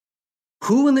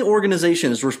Who in the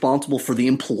organization is responsible for the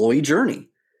employee journey?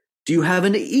 Do you have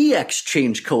an EX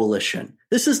change coalition?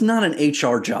 This is not an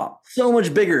HR job. So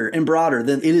much bigger and broader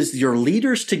than it is your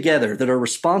leaders together that are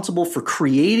responsible for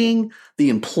creating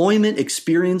the employment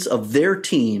experience of their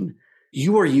team.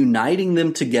 You are uniting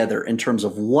them together in terms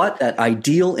of what that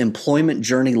ideal employment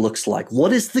journey looks like.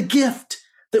 What is the gift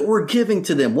that we're giving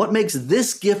to them? What makes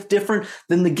this gift different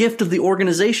than the gift of the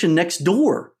organization next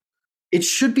door? It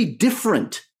should be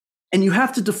different. And you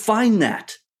have to define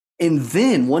that. And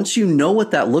then once you know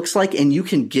what that looks like and you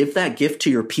can give that gift to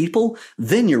your people,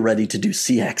 then you're ready to do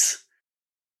CX.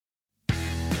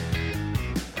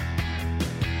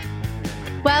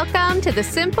 Welcome to the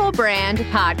Simple Brand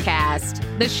Podcast,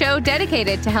 the show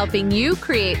dedicated to helping you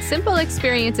create simple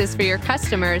experiences for your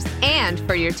customers and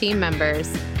for your team members.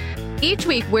 Each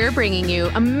week, we're bringing you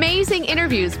amazing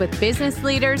interviews with business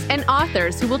leaders and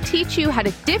authors who will teach you how to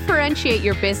differentiate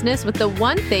your business with the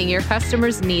one thing your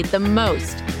customers need the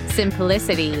most: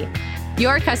 simplicity.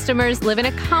 Your customers live in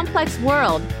a complex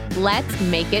world. Let's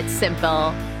make it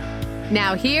simple.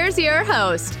 Now, here's your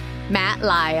host, Matt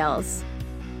Lyles.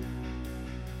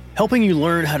 Helping you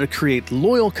learn how to create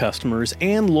loyal customers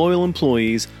and loyal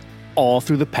employees, all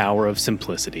through the power of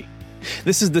simplicity.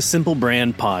 This is the Simple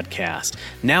Brand Podcast,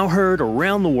 now heard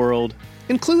around the world,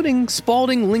 including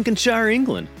Spalding, Lincolnshire,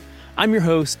 England. I'm your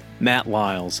host, Matt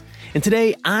Lyles, and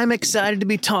today I'm excited to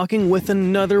be talking with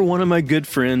another one of my good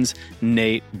friends,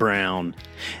 Nate Brown.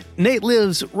 Nate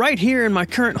lives right here in my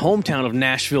current hometown of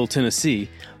Nashville, Tennessee,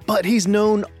 but he's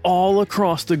known all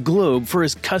across the globe for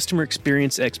his customer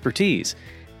experience expertise.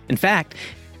 In fact,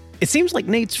 it seems like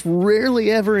Nate's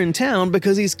rarely ever in town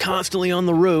because he's constantly on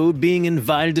the road being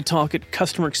invited to talk at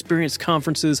customer experience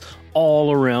conferences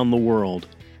all around the world.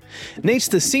 Nate's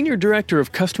the Senior Director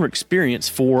of Customer Experience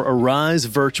for Arise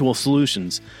Virtual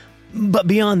Solutions. But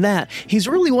beyond that, he's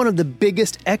really one of the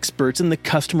biggest experts in the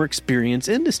customer experience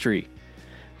industry.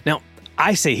 Now,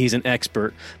 I say he's an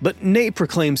expert, but Nate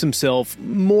proclaims himself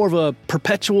more of a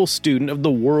perpetual student of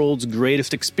the world's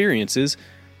greatest experiences,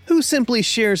 who simply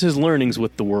shares his learnings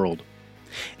with the world.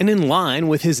 And in line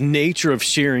with his nature of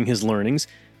sharing his learnings,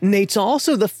 Nate's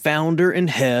also the founder and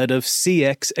head of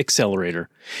CX Accelerator.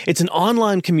 It's an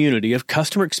online community of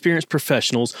customer experience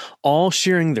professionals all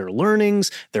sharing their learnings,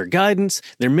 their guidance,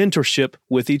 their mentorship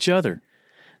with each other.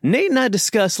 Nate and I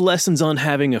discuss lessons on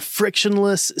having a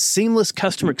frictionless, seamless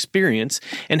customer experience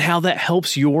and how that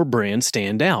helps your brand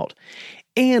stand out.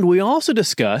 And we also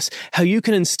discuss how you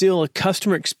can instill a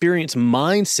customer experience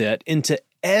mindset into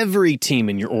every team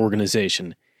in your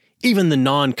organization, even the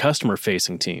non-customer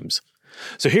facing teams.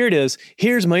 So here it is.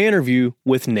 Here's my interview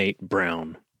with Nate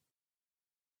Brown.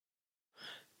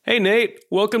 Hey, Nate.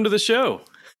 Welcome to the show.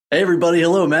 Hey, everybody.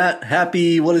 Hello, Matt.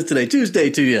 Happy, what is today? Tuesday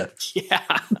to you.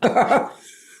 Yeah.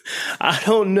 I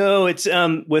don't know. It's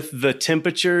with the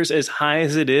temperatures as high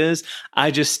as it is,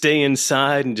 I just stay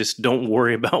inside and just don't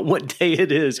worry about what day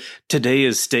it is. Today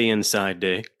is stay inside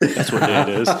day. That's what day it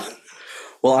is.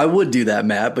 Well, I would do that,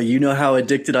 Matt, but you know how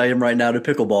addicted I am right now to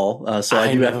pickleball, so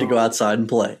I do have to go outside and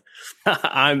play.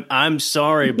 I'm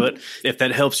sorry, but if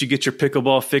that helps you get your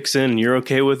pickleball fix in and you're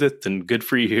okay with it, then good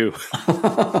for you.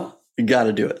 You got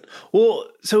to do it. Well,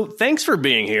 so thanks for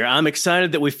being here. I'm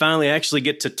excited that we finally actually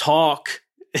get to talk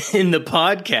in the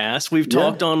podcast. We've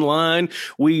talked online.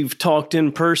 We've talked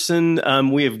in person.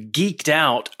 We have geeked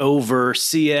out over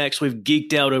CX. We've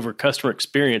geeked out over customer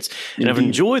experience, and I've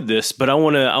enjoyed this, but I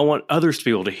want others to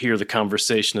be able to hear the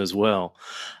conversation as well.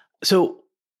 So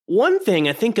one thing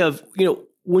I think of,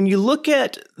 when you look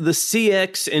at the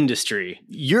CX industry,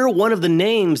 you're one of the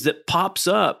names that pops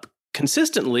up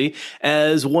consistently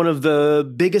as one of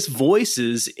the biggest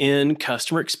voices in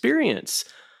customer experience.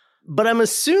 But I'm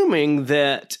assuming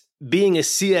that being a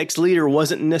CX leader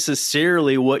wasn't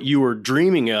necessarily what you were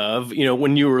dreaming of,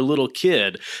 when you were a little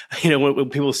kid. When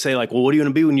people say like, well, what do you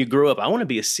want to be when you grow up? I want to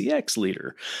be a CX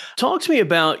leader. Talk to me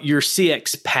about your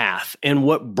CX path and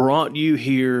what brought you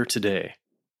here today.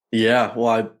 Yeah,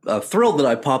 well, I'm thrilled that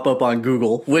I pop up on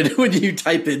Google when you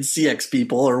type in CX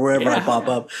people or wherever I pop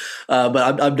up.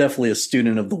 But I'm definitely a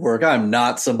student of the work. I'm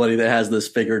not somebody that has this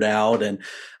figured out. And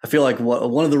I feel like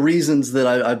one of the reasons that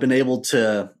I've been able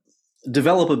to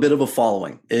develop a bit of a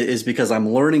following is because I'm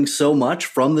learning so much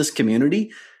from this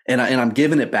community and I'm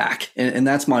giving it back. And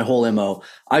that's my whole MO.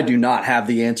 I do not have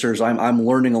the answers. I'm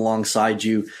learning alongside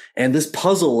you. And this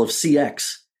puzzle of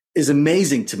CX is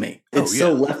amazing to me. It's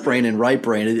so left brain and right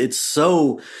brain. It's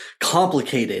so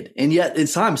complicated, and yet at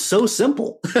times so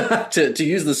simple to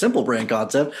use the simple brand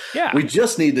concept. Yeah. We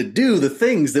just need to do the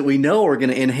things that we know are going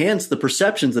to enhance the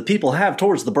perceptions that people have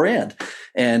towards the brand.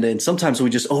 And sometimes we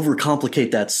just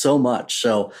overcomplicate that so much.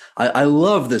 So I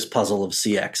love this puzzle of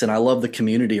CX, and I love the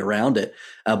community around it.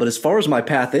 But as far as my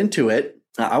path into it,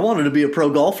 I wanted to be a pro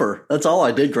golfer. That's all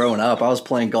I did growing up. I was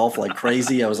playing golf like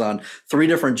crazy. I was on 3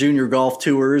 different junior golf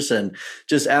tours and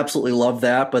just absolutely loved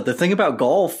that. But the thing about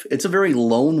golf, it's a very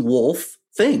lone wolf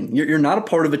thing. You're not a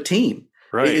part of a team.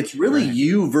 Right. It's really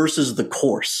you versus the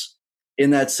course in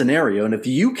that scenario. And if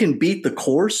you can beat the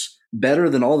course better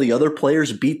than all the other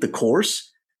players beat the course,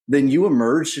 then you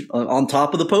emerge on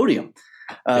top of the podium.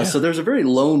 So there's a very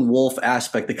lone wolf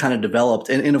aspect that kind of developed.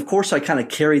 And of course, I kind of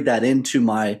carried that into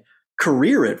my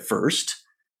career at first.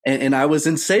 And I was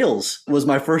in sales. It was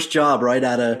my first job right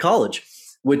out of college,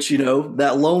 which,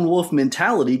 that lone wolf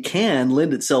mentality can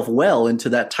lend itself well into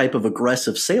that type of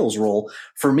aggressive sales role.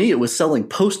 For me, it was selling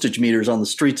postage meters on the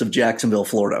streets of Jacksonville,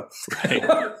 Florida.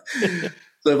 Right.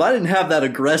 So if I didn't have that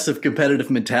aggressive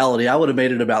competitive mentality, I would have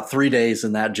made it about 3 days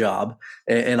in that job.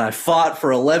 And I fought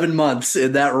for 11 months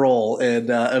in that role.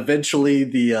 And eventually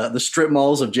the strip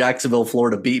malls of Jacksonville,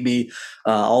 Florida beat me.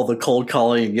 All the cold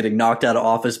calling and getting knocked out of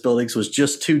office buildings was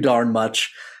just too darn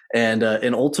much. And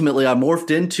ultimately I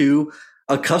morphed into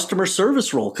a customer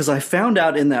service role because I found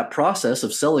out in that process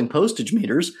of selling postage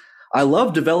meters, I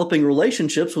love developing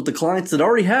relationships with the clients that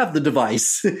already have the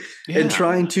device and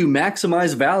trying to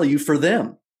maximize value for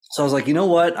them. So I was like, you know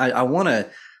what? I want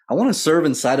to serve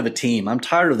inside of a team. I'm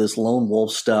tired of this lone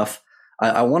wolf stuff.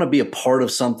 I want to be a part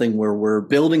of something where we're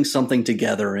building something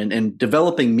together and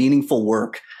developing meaningful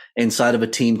work inside of a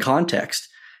team context.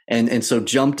 And so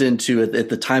jumped into it. At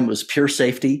the time, it was Pure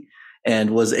Safety,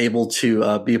 and was able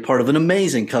to be a part of an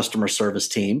amazing customer service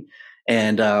team.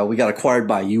 And we got acquired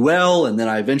by UL, and then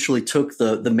I eventually took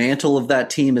the mantle of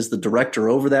that team as the director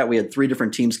over that. We had 3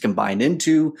 different teams combined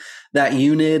into that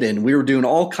unit, and we were doing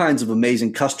all kinds of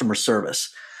amazing customer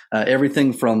service.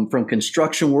 Everything from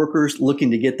construction workers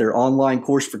looking to get their online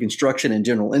course for construction and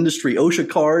general industry OSHA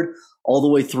card, all the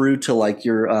way through to like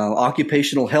your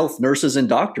occupational health nurses and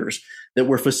doctors that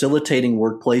were facilitating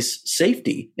workplace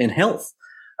safety and health.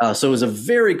 So it was a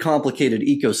very complicated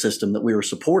ecosystem that we were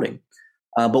supporting.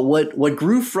 But what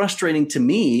grew frustrating to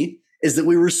me is that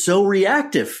we were so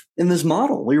reactive in this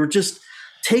model. We were just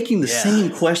taking the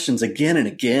same questions again and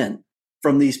again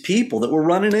from these people that were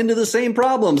running into the same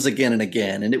problems again and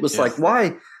again. And it was like,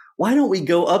 why don't we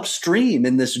go upstream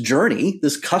in this journey,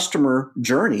 this customer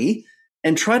journey,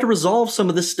 and try to resolve some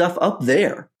of this stuff up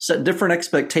there, set different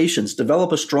expectations,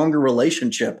 develop a stronger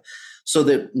relationship so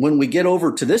that when we get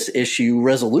over to this issue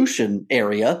resolution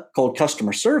area called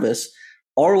customer service,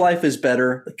 our life is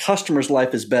better. The customer's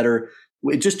life is better.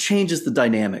 It just changes the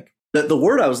dynamic. The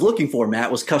word I was looking for,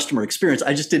 Matt, was customer experience.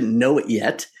 I just didn't know it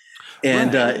yet.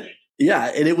 And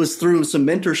and it was through some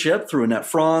mentorship through Annette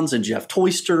Franz and Jeff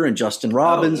Toyster and Justin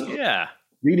Robbins.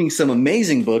 Reading some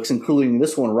amazing books, including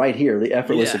this one right here, The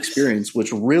Effortless Experience,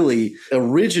 which really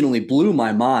originally blew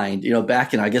my mind,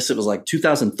 back in, I guess it was like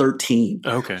 2013.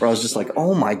 Okay. Where I was just like,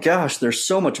 oh my gosh, there's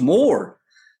so much more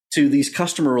to these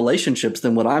customer relationships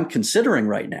than what I'm considering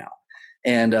right now.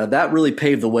 And that really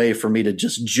paved the way for me to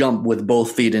just jump with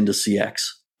both feet into CX.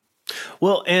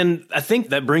 Well, and I think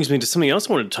that brings me to something else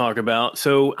I wanted to talk about.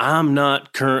 So I'm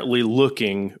not currently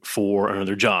looking for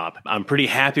another job. I'm pretty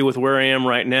happy with where I am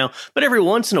right now. But every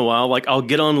once in a while, like I'll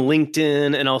get on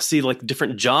LinkedIn and I'll see like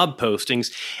different job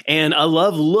postings. And I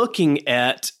love looking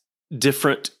at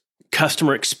different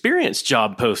customer experience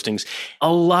job postings.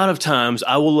 A lot of times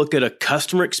I will look at a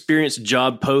customer experience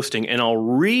job posting and I'll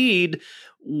read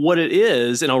what it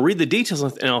is and I'll read the details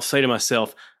and I'll say to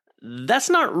myself, that's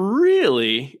not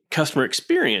really customer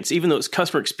experience, even though it's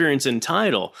customer experience in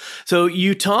title. So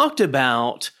you talked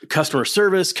about customer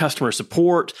service, customer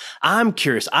support. I'm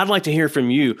curious. I'd like to hear from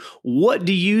you. What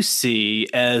do you see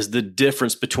as the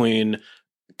difference between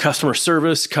customer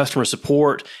service, customer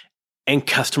support, and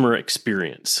customer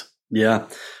experience? Yeah,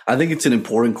 I think it's an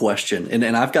important question. And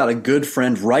I've got a good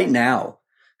friend right now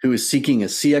who is seeking a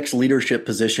CX leadership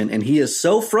position, and he is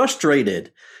so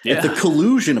frustrated at the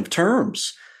collusion of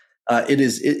terms.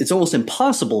 It's almost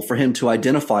impossible for him to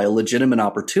identify a legitimate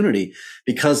opportunity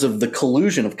because of the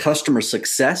collusion of customer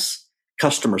success,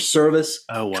 customer service,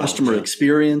 customer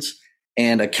experience,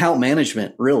 and account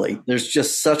management. Really, there's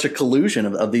just such a collusion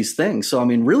of these things. So, I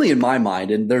mean, really in my mind,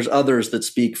 and there's others that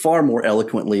speak far more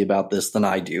eloquently about this than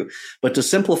I do, but to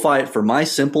simplify it for my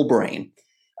simple brain,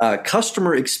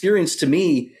 customer experience to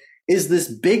me is this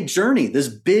big journey, this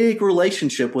big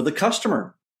relationship with a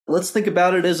customer. Let's think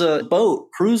about it as a boat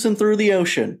cruising through the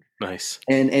ocean. Nice.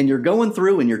 And you're going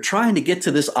through and you're trying to get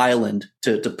to this island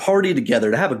to party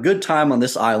together, to have a good time on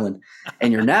this island.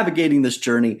 And you're navigating this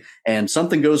journey and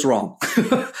something goes wrong.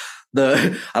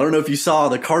 I don't know if you saw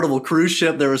the Carnival cruise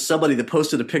ship. There was somebody that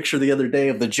posted a picture the other day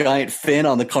of the giant fin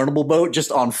on the Carnival boat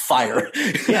just on fire.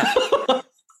 Yeah.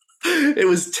 It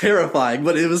was terrifying,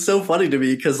 but it was so funny to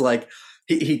me because like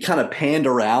he kind of panned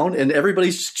around and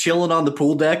everybody's just chilling on the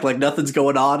pool deck like nothing's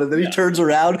going on. And then he turns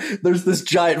around. There's this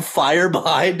giant fire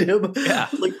behind him. Yeah.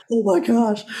 Like, oh my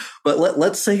gosh. But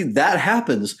let's say that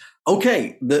happens.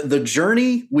 Okay. The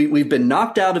journey, we've been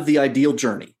knocked out of the ideal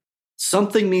journey.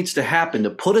 Something needs to happen to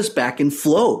put us back in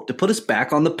flow, to put us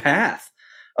back on the path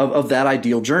of that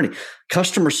ideal journey.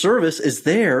 Customer service is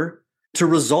there to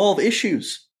resolve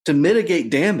issues, to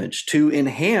mitigate damage, to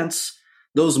enhance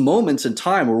those moments in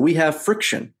time where we have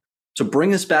friction, to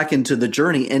bring us back into the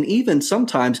journey, and even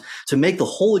sometimes to make the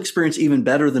whole experience even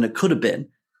better than it could have been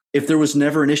if there was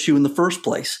never an issue in the first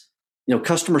place. You know,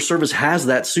 customer service has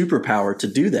that superpower to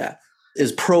do that.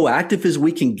 As proactive as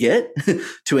we can get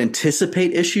to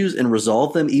anticipate issues and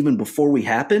resolve them even before we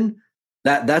happen,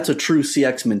 that's a true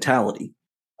CX mentality.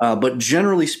 But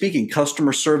generally speaking,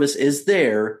 customer service is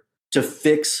there to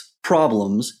fix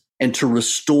problems and to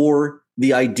restore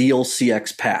the ideal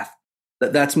CX path.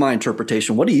 That's my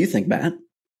interpretation. What do you think, Matt?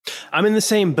 I'm in the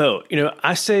same boat. You know,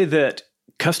 I say that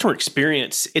customer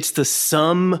experience, it's the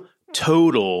sum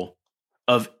total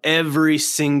of every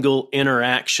single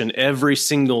interaction, every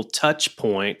single touch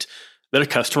point that a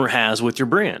customer has with your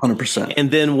brand. 100%.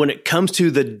 And then when it comes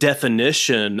to the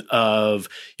definition of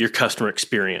your customer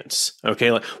experience,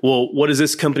 okay, like, well, what is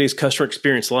this company's customer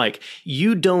experience like?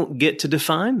 You don't get to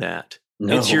define that.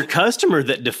 No. It's your customer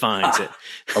that defines it.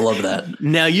 I love that.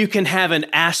 Now, you can have an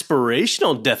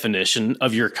aspirational definition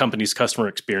of your company's customer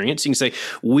experience. You can say,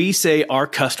 we say our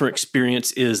customer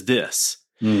experience is this.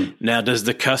 Now, does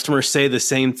the customer say the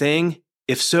same thing?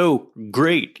 If so,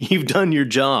 great, you've done your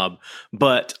job.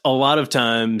 But a lot of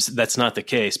times that's not the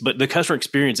case. But the customer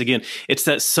experience, again, it's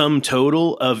that sum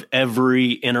total of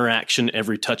every interaction,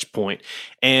 every touch point.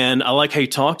 And I like how you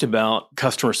talked about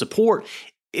customer support.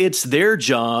 It's their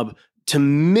job to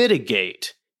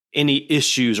mitigate any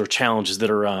issues or challenges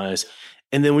that arise.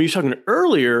 And then when you were talking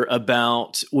earlier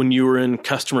about when you were in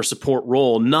customer support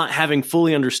role, not having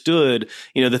fully understood,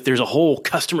 you know, that there's a whole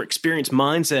customer experience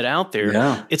mindset out there.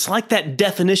 Yeah. It's like that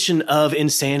definition of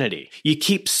insanity. You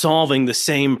keep solving the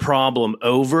same problem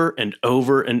over and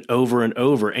over and over and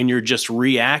over, and you're just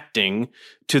reacting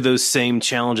to those same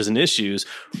challenges and issues.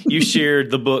 You shared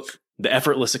the book, The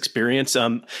Effortless Experience.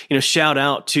 Shout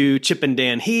out to Chip and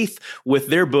Dan Heath with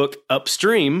their book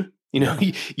Upstream. You know,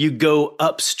 you go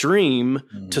upstream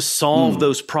to solve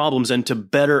those problems and to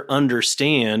better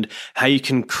understand how you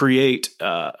can create,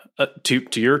 to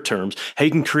your terms, how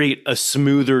you can create a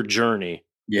smoother journey.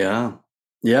 Yeah.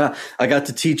 Yeah. I got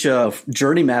to teach a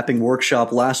journey mapping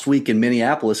workshop last week in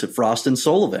Minneapolis at Frost &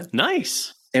 Sullivan.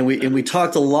 Nice. And we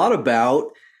talked a lot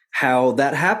about how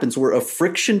that happens, where a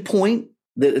friction point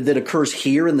that occurs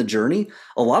here in the journey,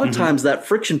 a lot of times that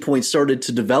friction point started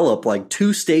to develop like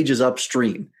 2 stages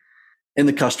upstream in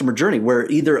the customer journey, where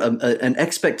either an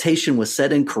expectation was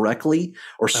set incorrectly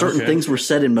or certain things were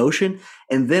set in motion.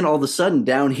 And then all of a sudden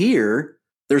down here,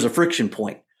 there's a friction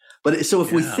point. But so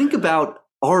if we think about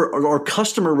our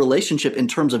customer relationship in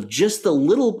terms of just the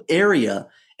little area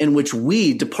in which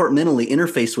we departmentally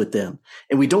interface with them,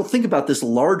 and we don't think about this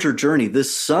larger journey,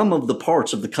 this sum of the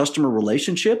parts of the customer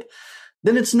relationship,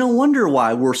 then it's no wonder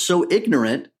why we're so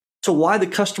ignorant to why the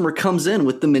customer comes in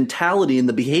with the mentality and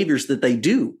the behaviors that they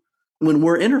do when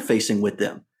we're interfacing with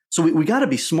them. So we got to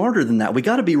be smarter than that. We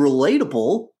got to be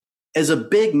relatable as a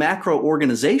big macro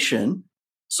organization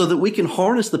so that we can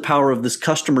harness the power of this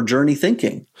customer journey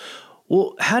thinking.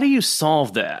 Well, how do you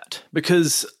solve that?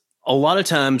 Because a lot of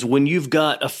times when you've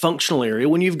got a functional area,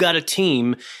 when you've got a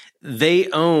team, they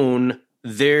own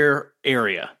their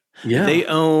area. Yeah. They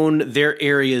own their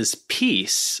area's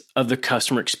piece of the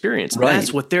customer experience. Right.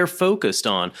 That's what they're focused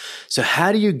on. So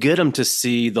how do you get them to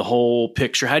see the whole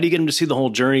picture? How do you get them to see the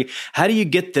whole journey? How do you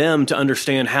get them to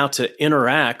understand how to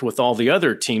interact with all the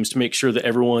other teams to make sure that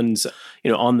everyone's,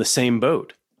 on the same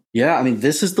boat? Yeah, I mean,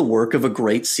 this is the work of a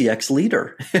great CX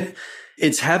leader.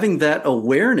 It's having that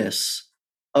awareness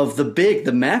of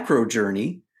the macro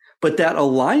journey, but that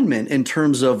alignment in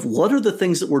terms of what are the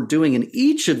things that we're doing in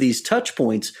each of these touch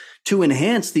points to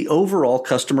enhance the overall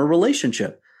customer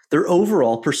relationship, their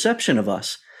overall perception of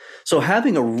us. So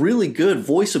having a really good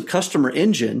voice of customer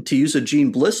engine, to use a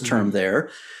Gene Bliss term there,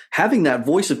 having that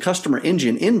voice of customer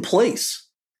engine in place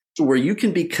to where you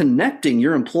can be connecting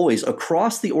your employees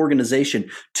across the organization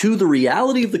to the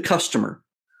reality of the customer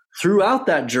throughout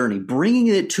that journey, bringing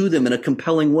it to them in a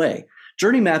compelling way.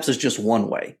 Journey maps is just one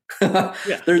way.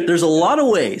 There's a lot of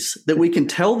ways that we can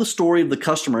tell the story of the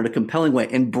customer in a compelling way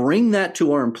and bring that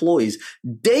to our employees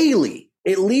daily,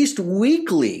 at least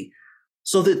weekly,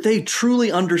 so that they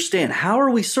truly understand, how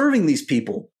are we serving these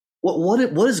people?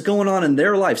 What is going on in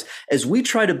their lives as we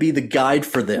try to be the guide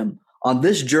for them on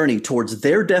this journey towards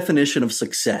their definition of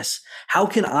success? How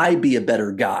can I be a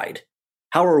better guide?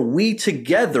 How are we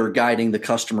together guiding the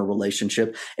customer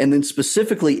relationship? And then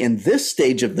specifically in this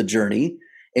stage of the journey,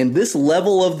 in this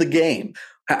level of the game,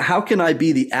 how can I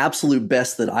be the absolute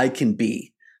best that I can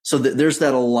be? So that there's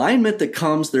that alignment that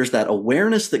comes, there's that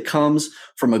awareness that comes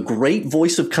from a great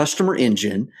voice of customer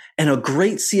engine and a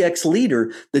great CX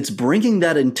leader that's bringing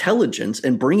that intelligence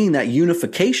and bringing that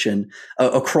unification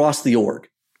across the org.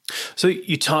 So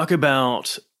you talk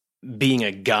about being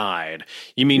a guide.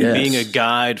 You mean being a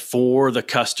guide for the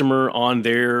customer on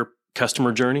their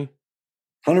customer journey?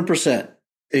 100%.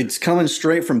 It's coming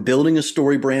straight from Building a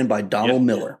Story Brand by Donald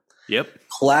Miller. Yep.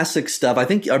 Classic stuff. I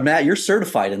think, Matt, you're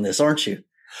certified in this, aren't you?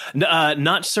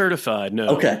 Not certified, no.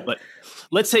 Okay. But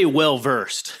let's say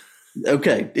well-versed.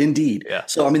 Okay, indeed. Yeah.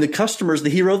 So, the customer's the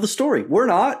hero of the story. We're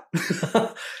not.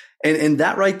 and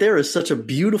that right there is such a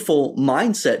beautiful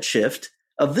mindset shift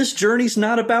of this journey's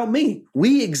not about me.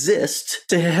 We exist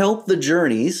to help the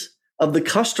journeys of the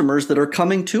customers that are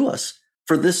coming to us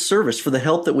for this service, for the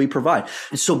help that we provide.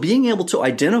 And so being able to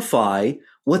identify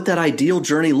what that ideal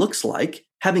journey looks like,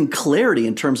 having clarity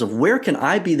in terms of where can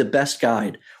I be the best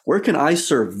guide? Where can I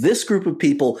serve this group of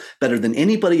people better than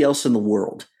anybody else in the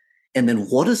world? And then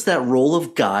what does that role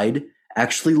of guide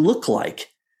actually look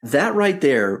like? That right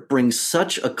there brings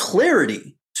such a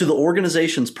clarity to the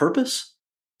organization's purpose.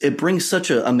 It brings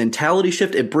such a mentality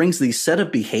shift. It brings these set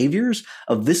of behaviors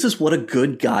of this is what a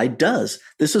good guide does.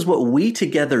 This is what we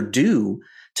together do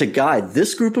to guide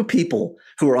this group of people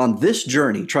who are on this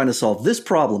journey, trying to solve this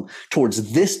problem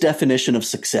towards this definition of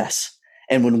success.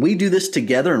 And when we do this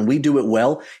together and we do it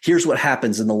well, here's what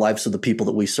happens in the lives of the people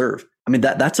that we serve.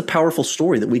 That's a powerful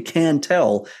story that we can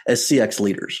tell as CX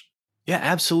leaders. Yeah,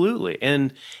 absolutely.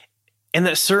 And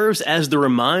that serves as the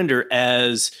reminder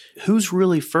as who's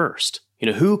really first.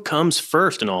 Who comes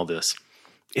first in all this?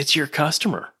 It's your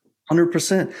customer.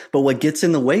 100%. But what gets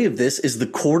in the way of this is the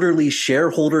quarterly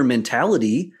shareholder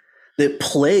mentality that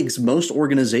plagues most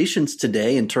organizations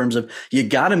today in terms of you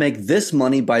got to make this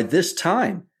money by this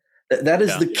time. That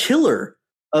is the killer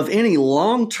of any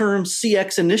long-term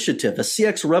CX initiative, a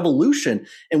CX revolution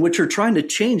in which you're trying to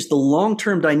change the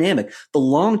long-term dynamic, the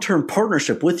long-term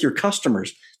partnership with your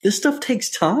customers. This stuff takes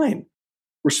time.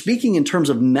 We're speaking in terms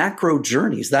of macro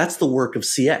journeys. That's the work of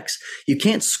CX. You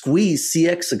can't squeeze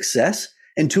CX success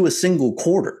into a single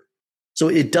quarter. So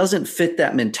it doesn't fit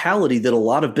that mentality that a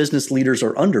lot of business leaders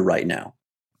are under right now.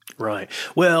 Right.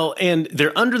 Well, and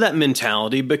they're under that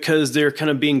mentality because they're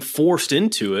kind of being forced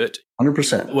into it.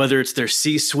 100%. Whether it's their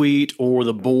C-suite or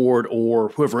the board or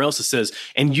whoever else it says.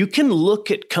 And you can look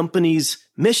at companies'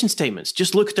 mission statements.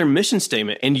 Just look at their mission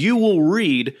statement and you will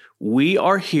read, we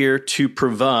are here to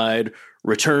provide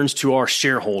returns to our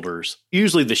shareholders.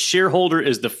 Usually the shareholder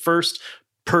is the first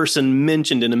person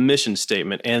mentioned in a mission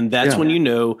statement. And that's when you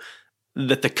know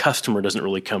that the customer doesn't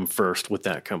really come first with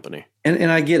that company.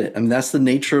 And I get it. That's the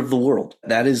nature of the world.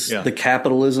 That is the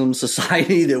capitalism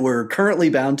society that we're currently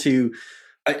bound to.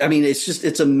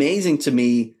 It's amazing to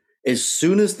me. As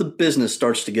soon as the business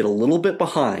starts to get a little bit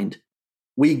behind,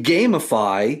 we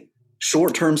gamify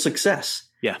short-term success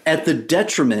at the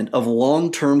detriment of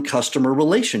long-term customer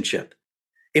relationship.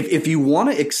 If you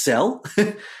want to excel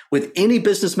with any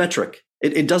business metric,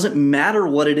 it doesn't matter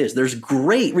what it is. There's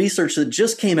great research that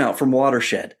just came out from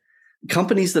Watershed.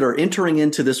 Companies that are entering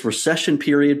into this recession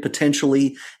period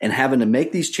potentially and having to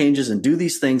make these changes and do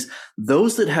these things,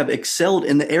 those that have excelled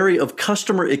in the area of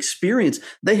customer experience,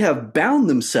 they have bound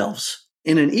themselves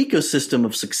in an ecosystem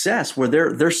of success where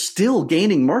they're still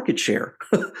gaining market share.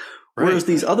 Whereas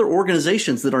these other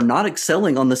organizations that are not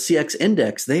excelling on the CX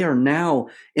index, they are now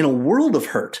in a world of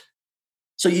hurt.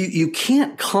 So you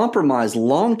can't compromise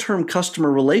long-term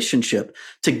customer relationship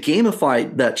to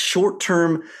gamify that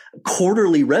short-term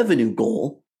quarterly revenue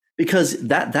goal, because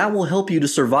that will help you to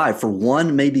survive for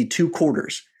 1, maybe 2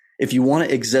 quarters. If you want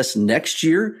to exist next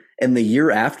year and the year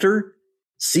after,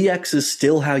 CX is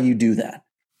still how you do that.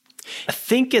 I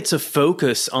think it's a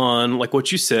focus on, like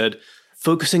what you said,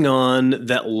 focusing on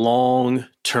that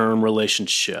long-term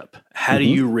relationship. How do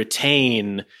you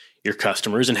retain your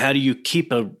customers and how do you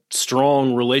keep a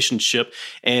strong relationship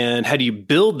and how do you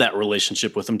build that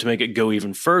relationship with them to make it go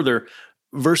even further?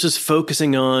 versus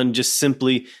focusing on just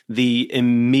simply the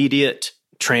immediate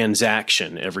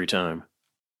transaction every time.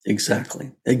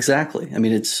 Exactly. I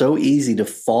mean, it's so easy to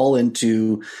fall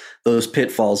into those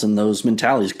pitfalls and those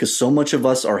mentalities because so much of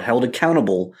us are held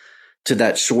accountable to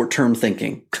that short-term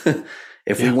thinking.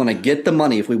 If we want to get the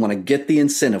money, if we want to get the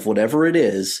incentive, whatever it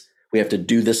is, we have to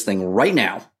do this thing right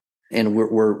now. And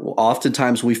we're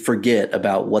oftentimes we forget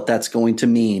about what that's going to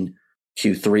mean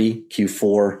Q3,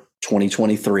 Q4,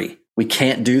 2023. We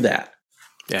can't do that.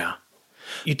 Yeah.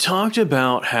 You talked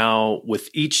about how with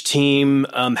each team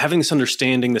having this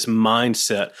understanding, this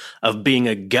mindset of being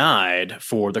a guide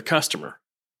for the customer.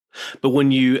 But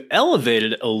when you elevate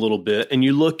it a little bit and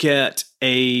you look at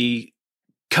a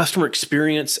customer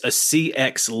experience, a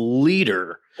CX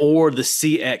leader or the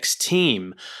CX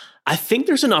team, I think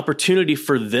there's an opportunity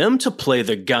for them to play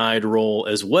the guide role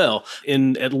as well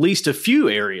in at least a few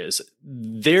areas.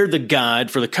 They're the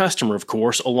guide for the customer, of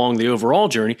course, along the overall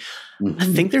journey. Mm-hmm. I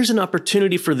think there's an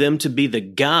opportunity for them to be the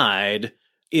guide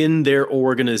in their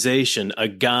organization, a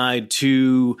guide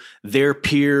to their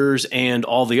peers and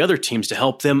all the other teams to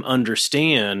help them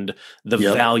understand the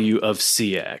value of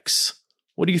CX.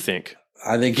 What do you think?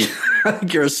 I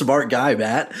think you're a smart guy,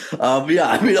 Matt. Yeah,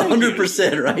 I mean,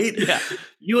 100%, right? Yeah.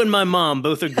 You and my mom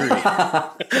both agree.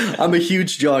 I'm a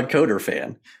huge John Coder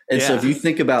fan. And so if you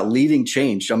think about leading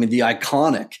change, I mean, the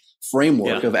iconic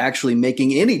framework of actually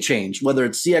making any change, whether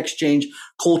it's CX change,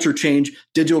 culture change,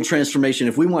 digital transformation,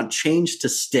 if we want change to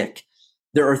stick,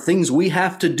 there are things we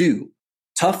have to do,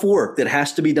 tough work that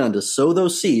has to be done to sow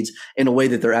those seeds in a way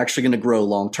that they're actually going to grow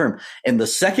long term. And the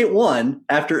second one,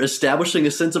 after establishing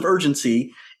a sense of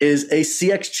urgency, is a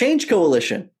CX change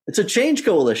coalition. It's a change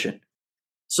coalition.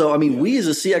 So, I mean, we as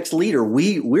a CX leader,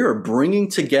 we're bringing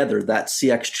together that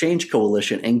CX change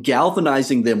coalition and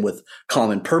galvanizing them with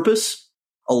common purpose,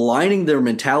 aligning their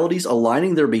mentalities,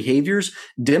 aligning their behaviors,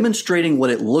 demonstrating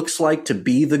what it looks like to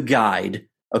be the guide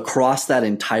across that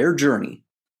entire journey.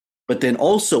 But then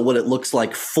also what it looks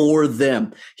like for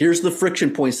them. Here's the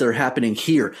friction points that are happening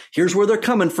here. Here's where they're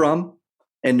coming from.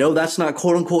 And no, that's not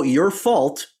quote unquote your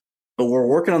fault, but we're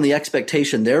working on the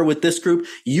expectation there with this group.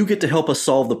 You get to help us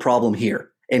solve the problem here.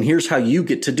 And here's how you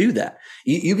get to do that.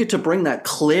 You get to bring that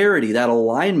clarity, that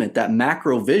alignment, that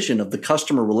macro vision of the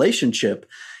customer relationship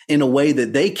in a way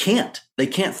that they can't. They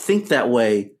can't think that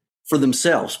way for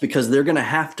themselves because they're going to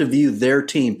have to view their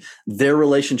team, their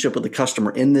relationship with the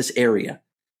customer in this area.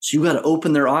 So you got to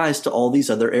open their eyes to all these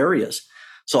other areas.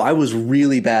 So I was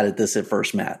really bad at this at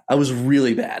first, Matt. I was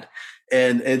really bad.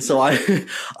 And so I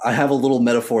have a little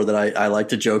metaphor that I like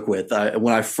to joke with.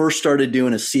 When I first started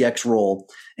doing a CX role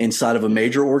inside of a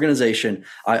major organization,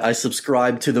 I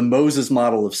subscribed to the Moses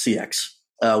model of CX,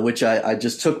 which I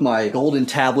just took my golden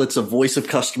tablets of voice of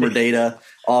customer data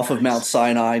off of Mount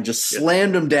Sinai and just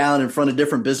slammed them down in front of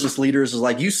different business leaders. It was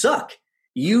like, you suck.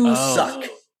 You suck.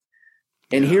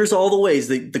 And here's all the ways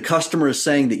that the customer is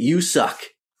saying that you suck.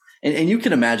 And you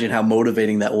can imagine how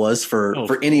motivating that was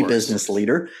for any business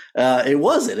leader. It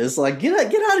wasn't. It's like, get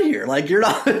out of here. Like you're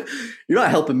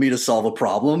not helping me to solve a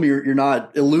problem. You're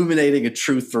not illuminating a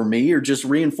truth for me. You're just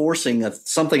reinforcing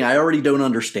something I already don't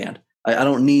understand. I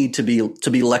don't need to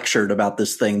be lectured about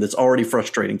this thing that's already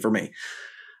frustrating for me.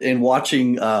 In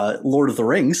watching Lord of the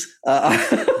Rings,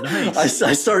 nice.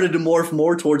 I started to morph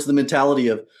more towards the mentality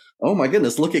of, oh my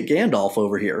goodness, look at Gandalf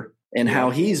over here. And how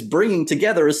he's bringing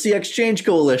together a CX change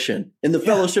coalition in the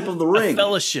Fellowship of the Ring. A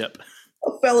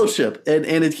fellowship.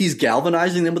 And he's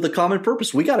galvanizing them with a common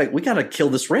purpose. We gotta kill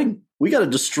this ring. We gotta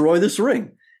destroy this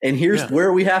ring. And here's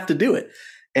where we have to do it.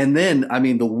 And then, I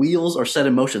mean, the wheels are set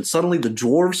in motion. Suddenly the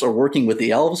dwarves are working with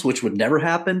the elves, which would never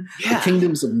happen. Yeah. The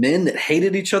kingdoms of men that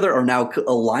hated each other are now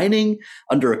aligning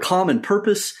under a common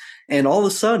purpose. And all of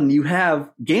a sudden you have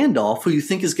Gandalf, who you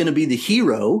think is going to be the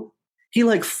hero. He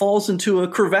like falls into a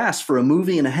crevasse for a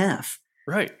movie and a half.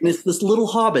 Right. And it's this little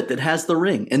hobbit that has the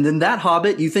ring. And then that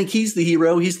hobbit, you think he's the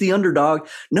hero, he's the underdog.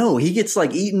 No, he gets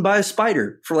like eaten by a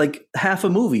spider for like half a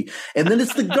movie. And then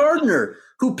it's the gardener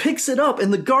who picks it up,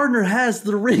 and the gardener has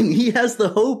the ring. He has the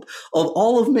hope of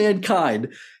all of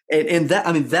mankind. And that,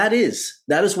 I mean, that is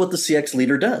what the CX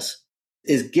leader does,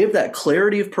 is give that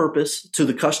clarity of purpose to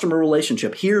the customer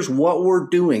relationship. Here's what we're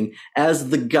doing as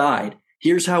the guide.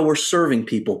 Here's how we're serving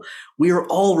people. We are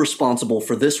all responsible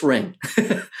for this ring.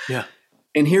 Yeah.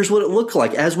 And here's what it looks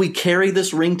like as we carry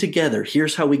this ring together.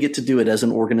 Here's how we get to do it as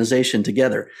an organization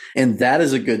together. And that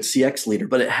is a good CX leader,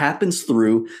 but it happens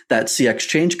through that CX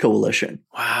change coalition.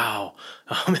 Wow.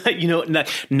 You know,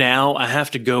 now I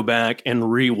have to go back and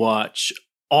rewatch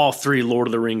all 3 Lord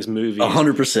of the Rings movies.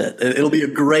 100%. It'll be a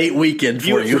great weekend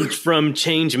for you. From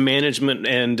change management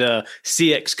and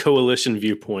CX coalition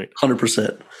viewpoint.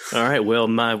 100%. All right. Well,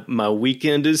 my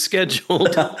weekend is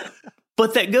scheduled.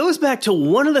 But that goes back to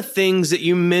one of the things that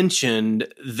you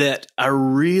mentioned that I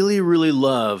really, really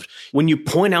loved when you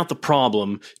point out the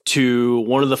problem to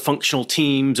one of the functional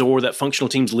teams or that functional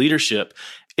team's leadership.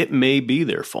 It may be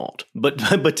their fault, but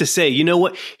to say, you know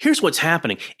what, here's what's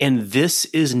happening, and this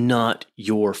is not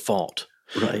your fault.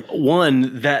 Right.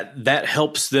 One, that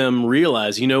helps them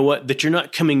realize, you know what, that you're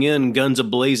not coming in guns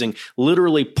a-blazing,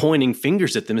 literally pointing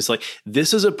fingers at them. It's like,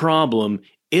 this is a problem.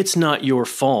 It's not your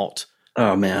fault.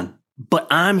 Oh, man. But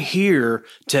I'm here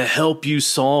to help you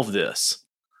solve this.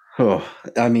 Oh,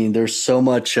 I mean, there's so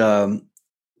much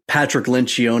Patrick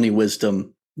Lencioni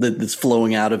wisdom that's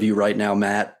flowing out of you right now,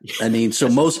 Matt. I mean, so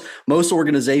most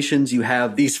organizations, you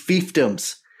have these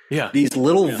fiefdoms, these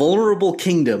little vulnerable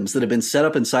kingdoms that have been set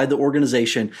up inside the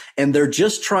organization, and they're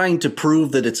just trying to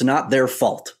prove that it's not their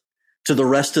fault to the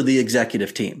rest of the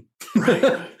executive team.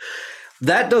 Right.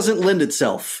 That doesn't lend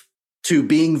itself to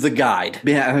being the guide,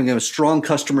 having a strong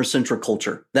customer-centric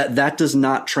culture. That does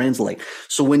not translate.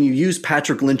 So when you use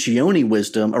Patrick Lencioni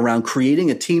wisdom around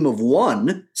creating a team of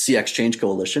one, CX Change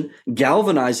Coalition,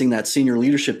 galvanizing that senior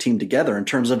leadership team together in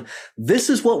terms of this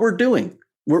is what we're doing.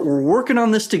 We're working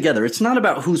on this together. It's not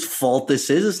about whose fault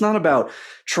this is. It's not about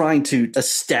trying to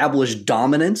establish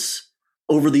dominance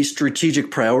over these strategic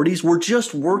priorities. We're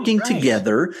just working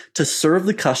together to serve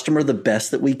the customer the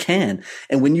best that we can.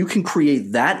 And when you can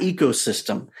create that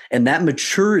ecosystem and that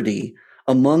maturity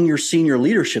among your senior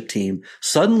leadership team,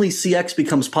 suddenly CX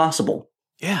becomes possible.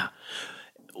 Yeah.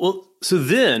 Well, so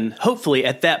then hopefully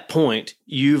at that point,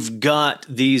 you've got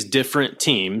these different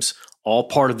teams, all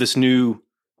part of this new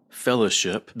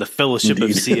fellowship, the fellowship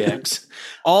Indeed. Of CX,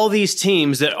 all these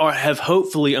teams that have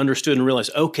hopefully understood and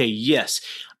realized, okay, yes,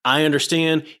 I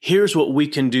understand. Here's what we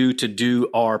can do to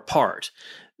do our part.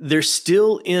 They're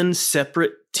still in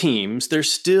separate teams. They're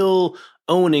still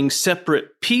owning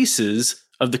separate pieces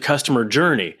of the customer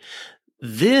journey.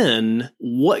 Then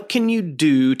what can you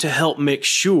do to help make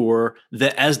sure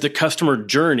that as the customer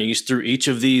journeys through each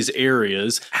of these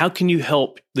areas, how can you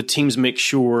help the teams make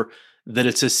sure that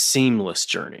it's a seamless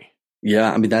journey?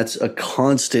 Yeah, I mean, that's a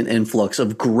constant influx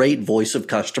of great voice of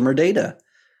customer data.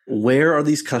 Where are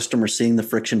these customers seeing the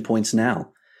friction points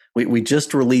now? We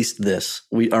just released this.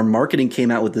 Our marketing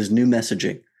came out with this new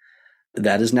messaging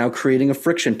that is now creating a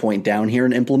friction point down here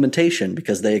in implementation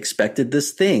because they expected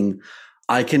this thing.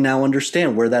 I can now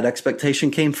understand where that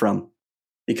expectation came from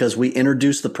because we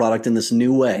introduced the product in this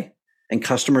new way and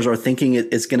customers are thinking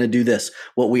it's going to do this.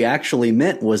 What we actually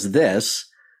meant was this.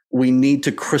 We need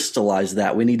to crystallize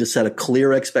that. We need to set a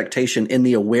clear expectation in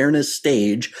the awareness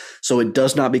stage so it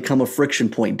does not become a friction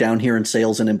point down here in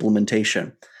sales and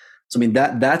implementation. So, I mean,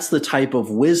 that's the type of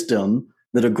wisdom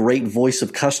that a great voice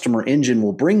of customer engine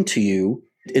will bring to you.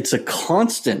 It's a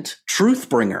constant truth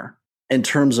bringer in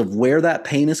terms of where that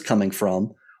pain is coming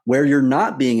from, where you're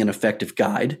not being an effective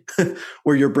guide,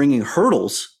 where you're bringing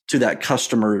hurdles to that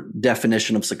customer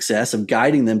definition of success, of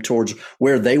guiding them towards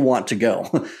where they want to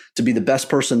go, to be the best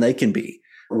person they can be,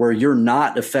 where you're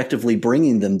not effectively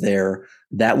bringing them there.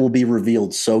 That will be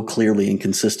revealed so clearly and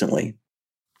consistently.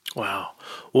 Wow.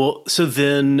 Well, so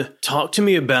then talk to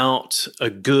me about a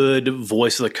good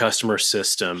voice of the customer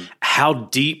system. How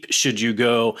deep should you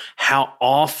go? How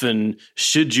often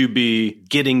should you be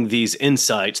getting these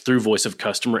insights through voice of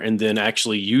customer and then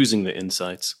actually using the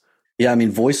insights? Yeah, I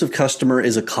mean, voice of customer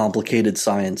is a complicated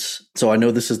science. So I know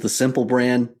this is the Simple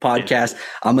Brand podcast. Yeah.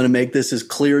 I'm going to make this as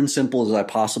clear and simple as I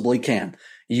possibly can.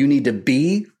 You need to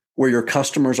be where your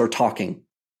customers are talking.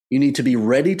 You need to be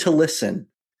ready to listen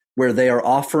where they are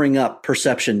offering up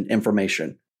perception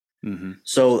information. Mm-hmm.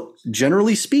 So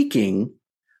generally speaking,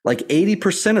 like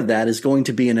 80% of that is going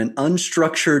to be in an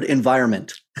unstructured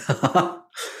environment.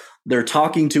 They're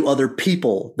talking to other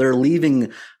people. They're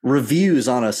leaving reviews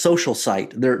on a social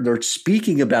site. They're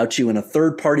speaking about you in a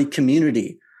third-party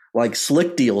community like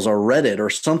Slick Deals or Reddit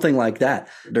or something like that.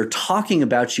 They're talking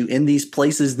about you in these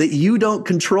places that you don't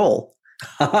control.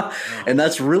 And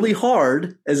that's really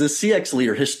hard as a CX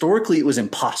leader. Historically, it was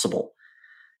impossible.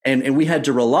 And we had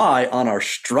to rely on our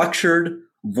structured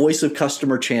voice of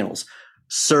customer channels.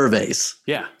 Surveys.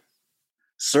 Yeah.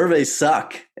 Surveys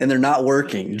suck and they're not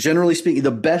working. Generally speaking, the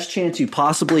best chance you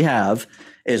possibly have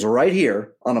is right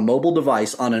here on a mobile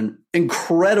device on an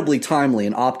incredibly timely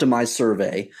and optimized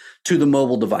survey to the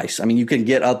mobile device. I mean, you can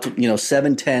get up to,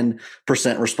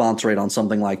 7-10% response rate on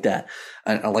something like that.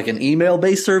 Like an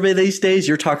email-based survey these days,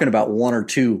 you're talking about 1 or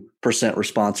 2%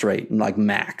 response rate, like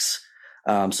max.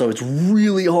 So it's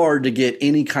really hard to get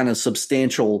any kind of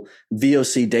substantial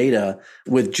VOC data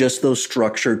with just those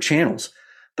structured channels.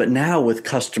 But now with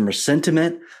customer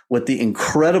sentiment, with the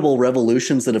incredible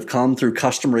revolutions that have come through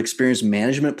customer experience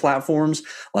management platforms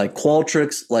like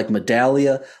Qualtrics, like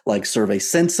Medallia, like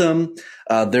SurveySensum,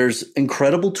 there's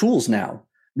incredible tools now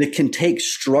that can take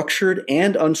structured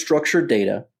and unstructured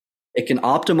data. It can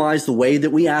optimize the way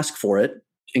that we ask for it,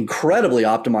 incredibly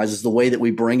optimizes the way that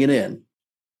we bring it in,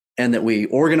 and that we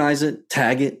organize it,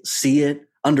 tag it, see it,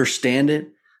 understand it,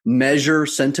 measure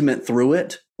sentiment through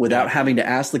it without having to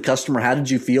ask the customer, how did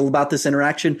you feel about this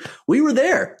interaction? We were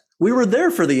there. We were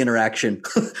there for the interaction.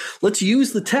 Let's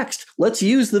use the text. Let's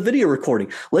use the video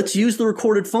recording. Let's use the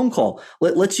recorded phone call.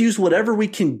 Let's use whatever we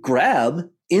can grab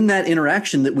in that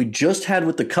interaction that we just had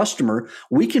with the customer.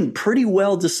 We can pretty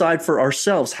well decide for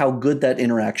ourselves how good that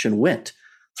interaction went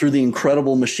through the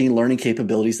incredible machine learning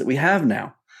capabilities that we have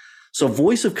now. So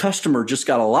voice of customer just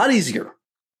got a lot easier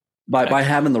by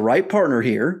having the right partner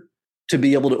here to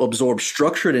be able to absorb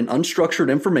structured and unstructured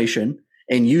information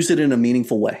and use it in a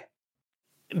meaningful way.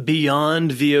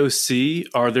 Beyond VOC,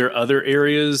 are there other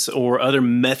areas or other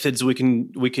methods we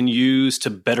can use to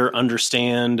better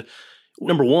understand,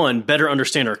 number one, better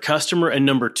understand our customer, and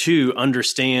number two,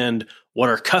 understand what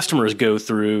our customers go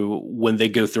through when they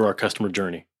go through our customer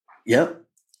journey? Yep.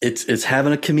 It's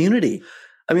having a community.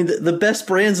 I mean, the best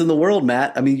brands in the world,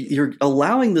 Matt, I mean, you're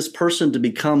allowing this person to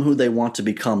become who they want to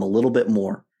become a little bit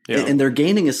more. Yeah. And they're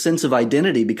gaining a sense of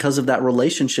identity because of that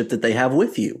relationship that they have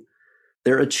with you.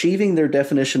 They're achieving their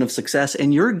definition of success,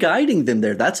 and you're guiding them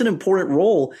there. That's an important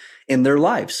role in their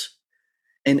lives.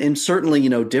 And certainly,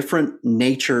 different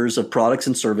natures of products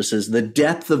and services, the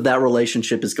depth of that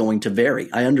relationship is going to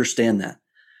vary. I understand that.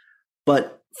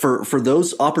 But for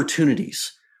those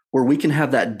opportunities where we can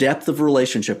have that depth of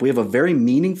relationship, we have a very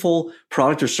meaningful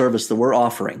product or service that we're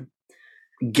offering,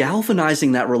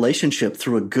 galvanizing that relationship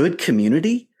through a good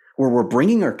community where we're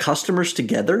bringing our customers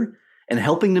together and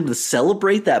helping them to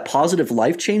celebrate that positive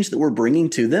life change that we're bringing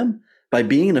to them by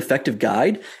being an effective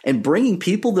guide, and bringing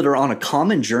people that are on a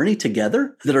common journey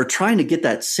together that are trying to get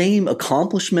that same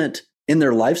accomplishment in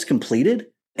their lives completed,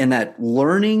 and that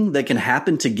learning that can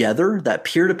happen together, that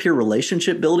peer-to-peer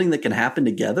relationship building that can happen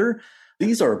together.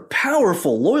 These are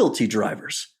powerful loyalty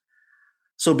drivers.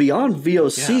 So beyond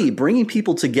VOC, bringing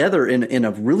people together in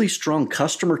a really strong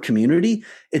customer community,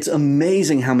 it's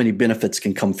amazing how many benefits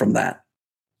can come from that.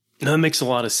 That makes a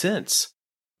lot of sense.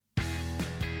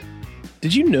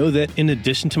 Did you know that in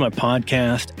addition to my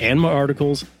podcast and my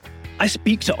articles, I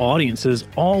speak to audiences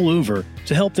all over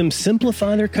to help them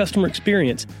simplify their customer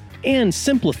experience and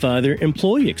simplify their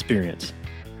employee experience?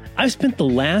 I've spent the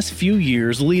last few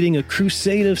years leading a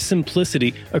crusade of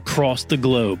simplicity across the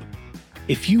globe.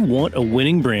 If you want a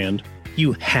winning brand,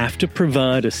 you have to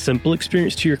provide a simple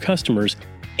experience to your customers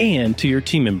and to your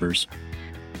team members.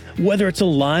 Whether it's a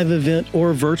live event or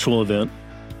a virtual event,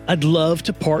 I'd love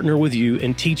to partner with you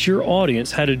and teach your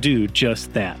audience how to do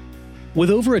just that.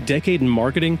 With over a decade in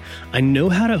marketing, I know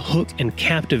how to hook and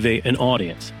captivate an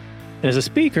audience. And as a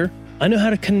speaker, I know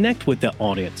how to connect with that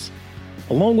audience.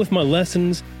 Along with my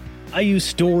lessons, I use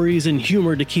stories and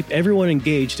humor to keep everyone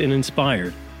engaged and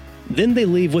inspired. Then they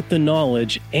leave with the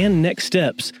knowledge and next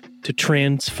steps to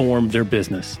transform their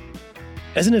business.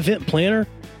 As an event planner,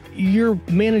 you're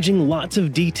managing lots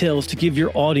of details to give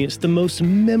your audience the most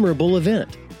memorable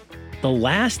event. The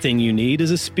last thing you need is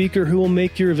a speaker who will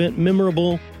make your event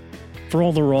memorable for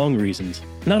all the wrong reasons.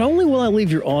 Not only will I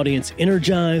leave your audience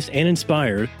energized and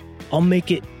inspired, I'll make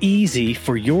it easy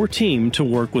for your team to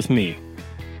work with me.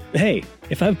 Hey,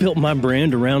 if I've built my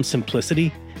brand around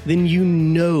simplicity, then you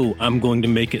know I'm going to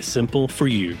make it simple for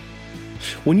you.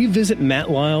 When you visit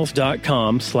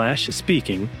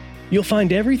mattlyles.com/speaking, you'll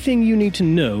find everything you need to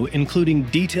know, including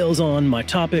details on my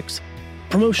topics,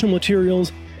 promotional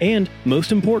materials, and,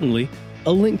 most importantly,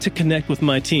 a link to connect with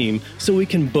my team so we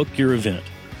can book your event.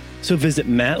 So visit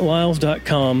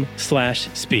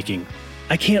mattlyles.com/speaking.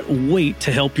 I can't wait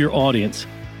to help your audience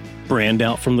brand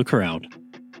out from the crowd.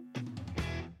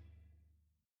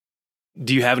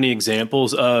 Do you have any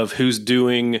examples of who's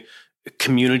doing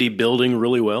community building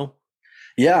really well?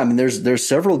 Yeah, I mean, there's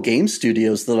several game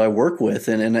studios that I work with,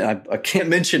 and I can't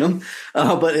mention them,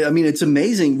 but I mean, it's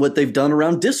amazing what they've done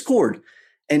around Discord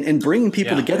and bringing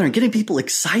people together and getting people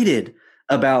excited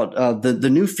about the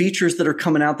new features that are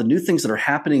coming out, the new things that are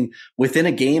happening within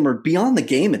a game or beyond the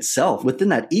game itself, within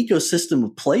that ecosystem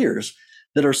of players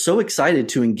that are so excited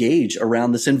to engage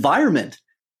around this environment,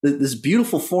 this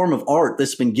beautiful form of art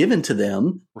that's been given to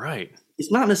them. Right.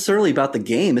 It's not necessarily about the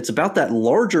game. It's about that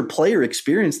larger player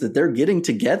experience that they're getting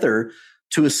together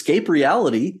to escape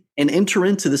reality and enter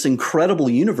into this incredible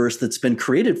universe that's been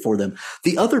created for them.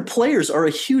 The other players are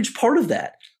a huge part of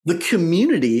that. The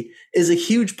community is a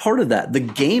huge part of that. The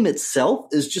game itself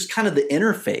is just kind of the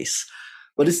interface,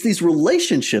 but it's these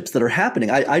relationships that are happening.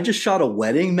 I just shot a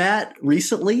wedding, Matt,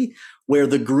 recently where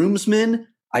the groomsmen,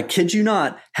 I kid you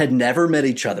not, had never met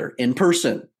each other in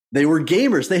person. They were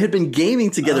gamers. They had been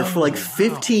gaming together for like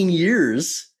 15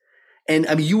 years. And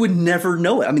I mean, you would never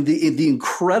know it. I mean, the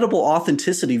incredible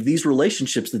authenticity of these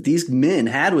relationships that these men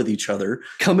had with each other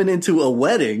coming into a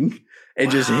wedding and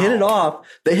just hit it off.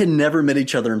 They had never met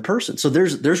each other in person. So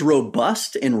there's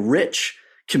robust and rich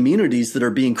communities that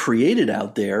are being created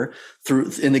out there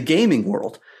in the gaming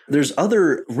world. There's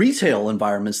other retail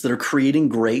environments that are creating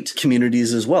great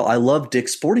communities as well. I love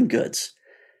Dick's Sporting Goods.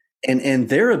 And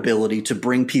their ability to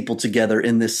bring people together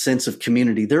in this sense of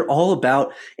community. They're all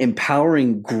about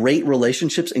empowering great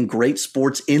relationships and great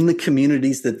sports in the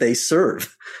communities that they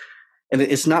serve. And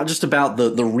it's not just about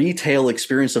the retail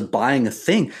experience of buying a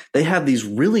thing. They have these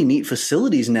really neat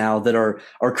facilities now that are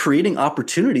creating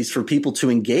opportunities for people to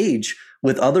engage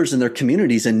with others in their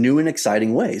communities in new and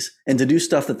exciting ways and to do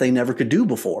stuff that they never could do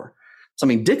before. So, I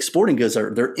mean, Dick's Sporting Goods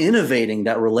they're innovating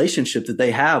that relationship that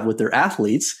they have with their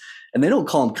athletes. And they don't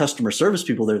call them customer service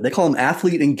people there. They call them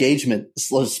athlete engagement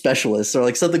specialists or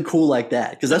like something cool like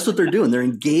that. Because that's what they're doing. They're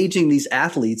engaging these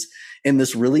athletes in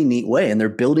this really neat way. And they're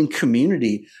building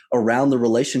community around the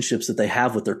relationships that they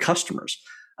have with their customers.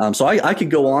 So I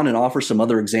could go on and offer some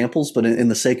other examples, but in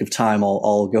the sake of time,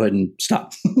 I'll go ahead and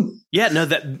stop. Yeah, no,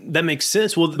 that makes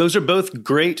sense. Well, those are both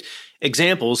great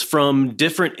examples from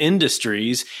different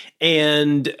industries.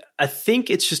 And I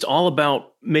think it's just all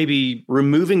about maybe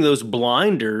removing those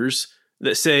blinders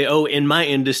that say, oh, in my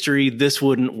industry, this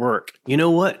wouldn't work. You know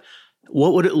what?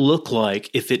 What would it look like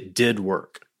if it did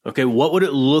work? Okay, what would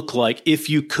it look like if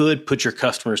you could put your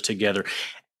customers together?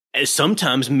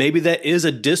 Sometimes maybe that is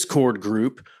a Discord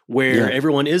group where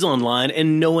everyone is online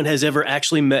and no one has ever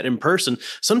actually met in person.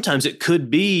 Sometimes it could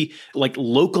be like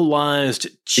localized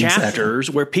chapters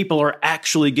where people are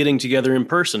actually getting together in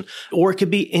person, or it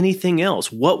could be anything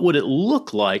else. What would it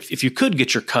look like if you could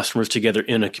get your customers together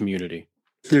in a community?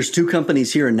 There's two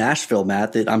companies here in Nashville,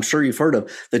 Matt, that I'm sure you've heard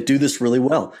of that do this really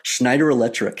well. Schneider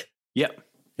Electric. Yep.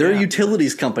 They're a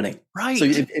utilities company. Right.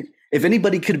 So if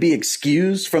anybody could be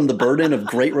excused from the burden of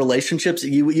great relationships,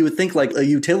 you would think like a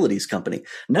utilities company.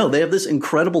 No, they have this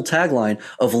incredible tagline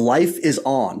of life is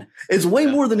on. It's way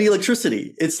more than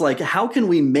electricity. It's like, how can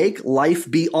we make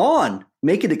life be on?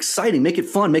 Make it exciting, make it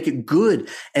fun, make it good.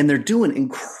 And they're doing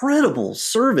incredible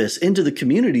service into the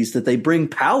communities that they bring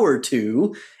power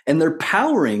to. And they're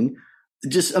powering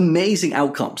just amazing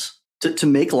outcomes to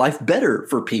make life better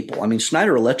for people. I mean,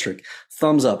 Schneider Electric,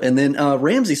 thumbs up. And then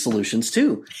Ramsey Solutions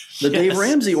too, the Dave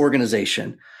Ramsey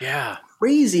organization. Yeah.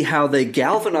 Crazy how they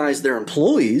galvanize their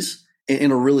employees in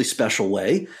a really special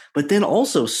way, but then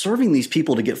also serving these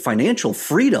people to get financial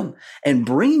freedom and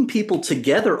bringing people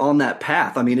together on that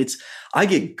path. I mean, I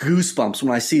get goosebumps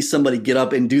when I see somebody get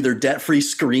up and do their debt-free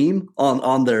scream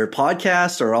on their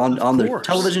podcast or on their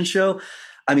television show.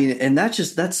 I mean, and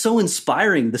that's so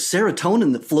inspiring. The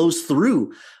serotonin that flows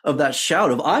through of that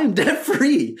shout of I'm debt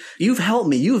free. You've helped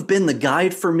me. You've been the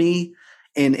guide for me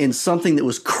in something that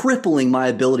was crippling my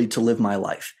ability to live my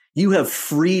life. You have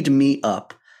freed me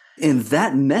up. And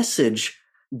that message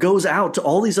goes out to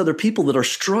all these other people that are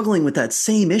struggling with that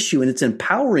same issue, and it's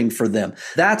empowering for them.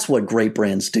 That's what great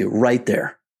brands do right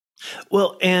there.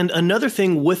 Well, and another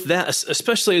thing with that,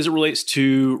 especially as it relates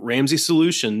to Ramsey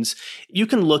Solutions, you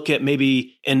can look at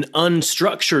maybe an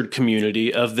unstructured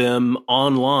community of them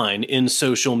online in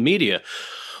social media.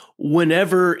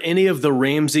 Whenever any of the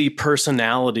Ramsey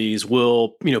personalities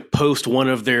will, post one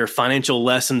of their financial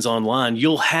lessons online,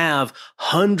 you'll have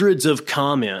hundreds of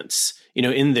comments,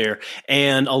 in there,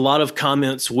 and a lot of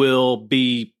comments will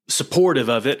be supportive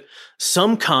of it.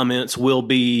 Some comments will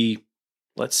be,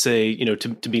 let's say,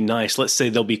 to be nice, let's say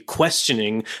they'll be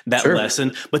questioning that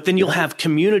lesson, but then you'll have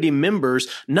community members,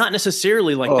 not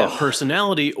necessarily like that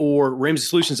personality or Ramsey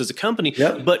Solutions as a company,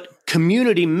 but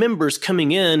community members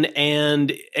coming in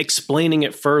and explaining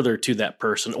it further to that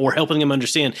person or helping them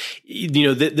understand,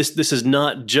 this is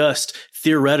not just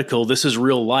theoretical. This is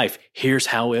real life. Here's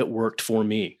how it worked for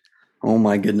me. Oh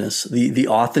my goodness. The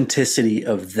authenticity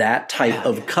of that type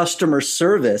of customer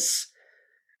service,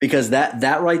 because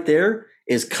that right there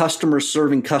is customers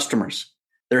serving customers.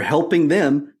 They're helping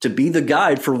them to be the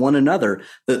guide for one another.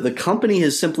 The company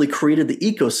has simply created the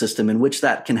ecosystem in which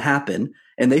that can happen,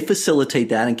 and they facilitate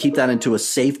that and keep that into a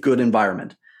safe, good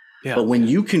environment. Yeah. But when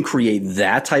you can create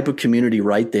that type of community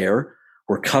right there,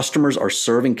 where customers are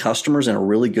serving customers in a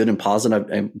really good and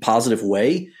positive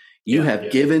way, you have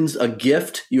given a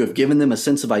gift. You have given them a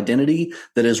sense of identity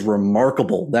that is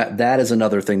remarkable. That is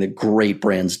another thing that great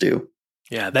brands do.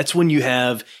 Yeah, that's when you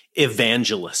have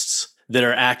evangelists that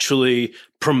are actually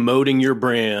promoting your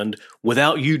brand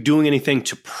without you doing anything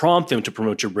to prompt them to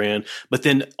promote your brand, but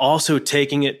then also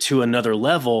taking it to another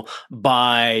level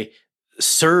by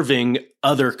serving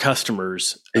other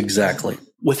customers. Exactly.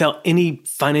 Without any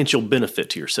financial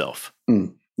benefit to yourself.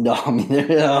 No, I mean,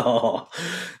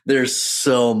 there's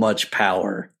so much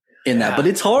power in that, but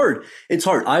it's hard. It's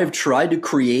hard. I've tried to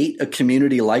create a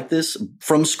community like this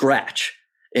from scratch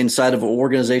inside of an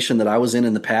organization that I was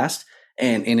in the past.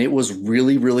 And it was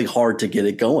really, really hard to get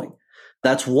it going.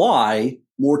 That's why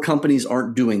more companies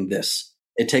aren't doing this.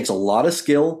 It takes a lot of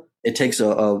skill. It takes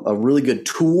a really good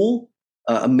tool,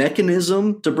 a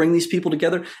mechanism to bring these people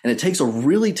together. And it takes a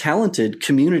really talented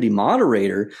community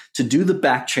moderator to do the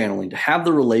back channeling, to have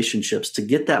the relationships, to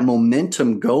get that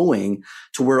momentum going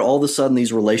to where all of a sudden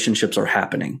these relationships are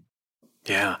happening.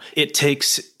 Yeah. It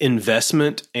takes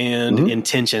investment and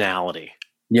intentionality.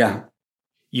 Yeah.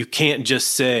 You can't just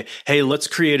say, hey, let's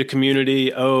create a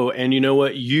community. Oh, and you know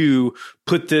what? You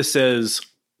put this as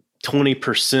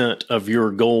 20% of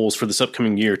your goals for this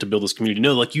upcoming year to build this community.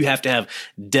 No, like you have to have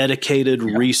dedicated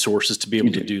resources to be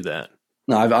able to do that.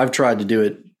 No, I've tried to do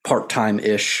it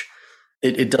part-time-ish.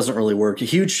 It doesn't really work. A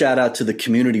huge shout out to the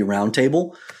Community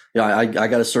Roundtable. I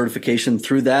got a certification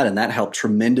through that, and that helped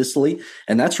tremendously.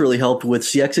 And that's really helped with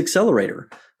CX Accelerator.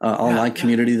 Online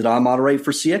community that I moderate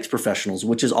for CX professionals,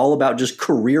 which is all about just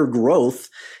career growth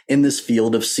in this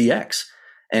field of CX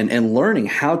and learning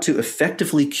how to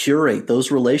effectively curate those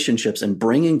relationships and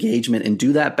bring engagement and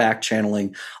do that back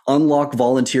channeling, unlock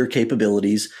volunteer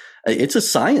capabilities. It's a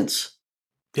science.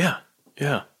 Yeah.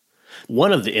 Yeah.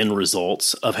 One of the end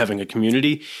results of having a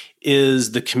community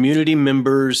is the community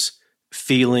members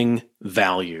feeling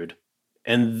valued.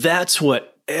 And that's what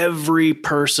every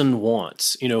person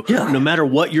wants. No matter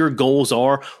what your goals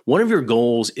are, one of your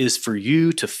goals is for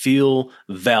you to feel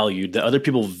valued, that other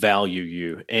people value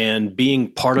you, and being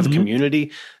part of a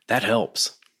community, that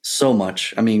helps. So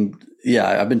much. I mean,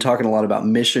 I've been talking a lot about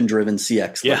mission-driven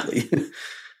CX lately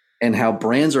and how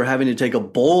brands are having to take a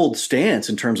bold stance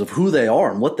in terms of who they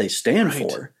are and what they stand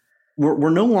for. We're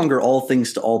no longer all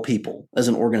things to all people as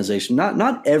an organization.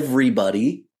 Not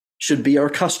everybody should be our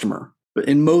customer. But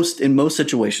in most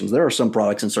situations, there are some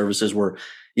products and services where,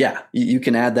 you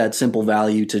can add that simple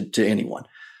value to anyone.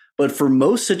 But for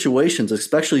most situations,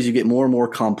 especially as you get more and more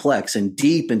complex and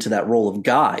deep into that role of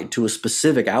guide to a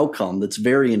specific outcome that's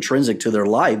very intrinsic to their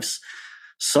lives,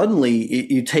 suddenly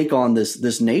you take on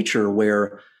this nature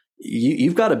where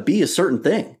you've got to be a certain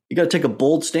thing. You got to take a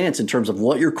bold stance in terms of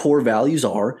what your core values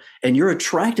are, and you're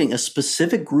attracting a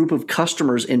specific group of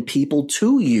customers and people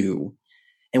to you.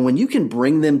 And when you can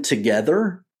bring them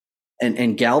together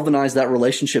and galvanize that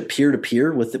relationship peer to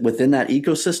peer within that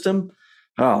ecosystem,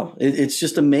 it's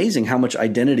just amazing how much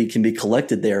identity can be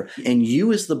collected there. And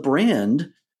you as the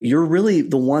brand, you're really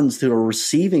the ones that are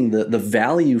receiving the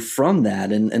value from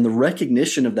that and the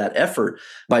recognition of that effort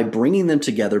by bringing them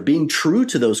together, being true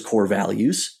to those core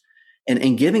values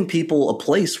and giving people a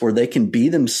place where they can be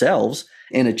themselves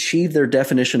and achieve their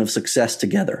definition of success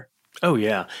together. Oh,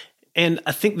 yeah. And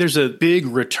I think there's a big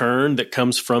return that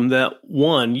comes from that.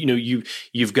 One,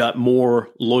 you've got more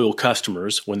loyal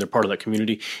customers when they're part of that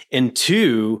community. And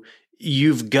two,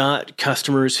 you've got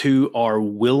customers who are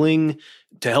willing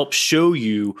to help show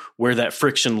you where that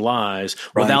friction lies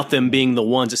without them being the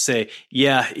ones that say,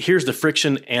 here's the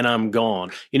friction and I'm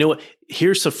gone. You know what?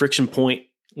 Here's the friction point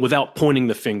without pointing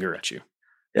the finger at you.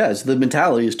 Yeah, the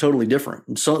mentality is totally different.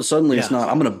 And so suddenly it's not,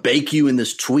 I'm going to bake you in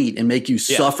this tweet and make you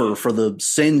suffer for the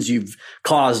sins you've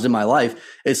caused in my life.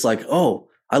 It's like, oh,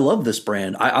 I love this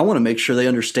brand. I want to make sure they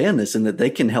understand this and that they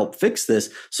can help fix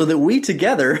this so that we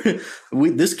together,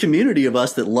 this community of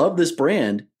us that love this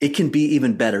brand, it can be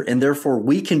even better. And therefore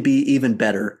we can be even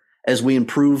better as we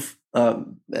improve,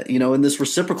 in this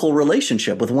reciprocal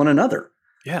relationship with one another.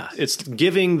 Yeah, it's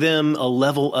giving them a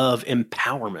level of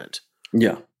empowerment.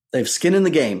 Yeah. They have skin in the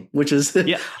game, which is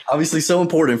obviously so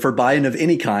important for buy-in of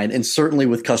any kind, and certainly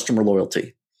with customer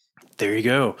loyalty. There you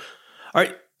go. All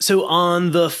right. So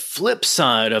on the flip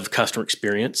side of customer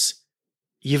experience,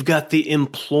 you've got the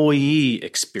employee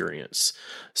experience.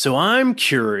 So I'm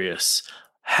curious,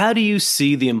 how do you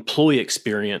see the employee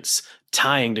experience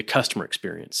tying to customer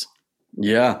experience?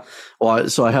 Yeah. Well,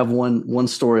 so I have one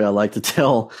story I like to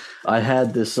tell. I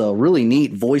had this really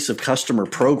neat voice of customer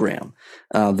program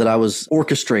that I was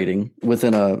orchestrating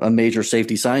within a major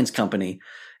safety science company.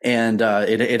 And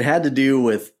it had to do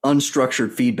with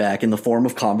unstructured feedback in the form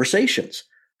of conversations.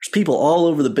 There's people all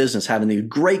over the business having these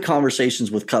great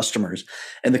conversations with customers,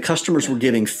 and the customers were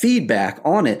giving feedback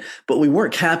on it, but we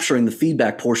weren't capturing the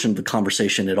feedback portion of the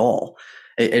conversation at all.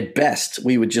 At best,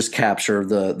 we would just capture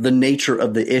the nature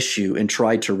of the issue and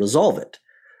try to resolve it.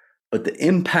 But the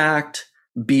impact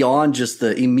beyond just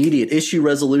the immediate issue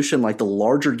resolution, like the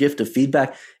larger gift of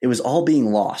feedback, it was all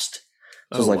being lost.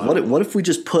 So I was like, what if we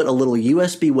just put a little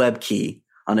USB web key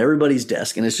on everybody's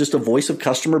desk, and it's just a voice of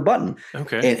customer button.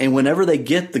 Okay. And whenever they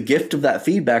get the gift of that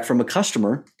feedback from a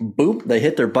customer, boop, they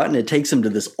hit their button. It takes them to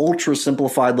this ultra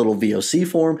simplified little VOC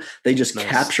form. They just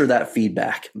capture that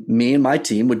feedback. Me and my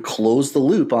team would close the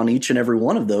loop on each and every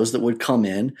one of those that would come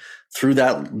in through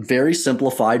that very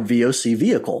simplified VOC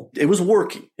vehicle. It was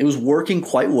working. It was working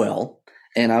quite well.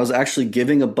 And I was actually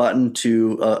giving a button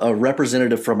to a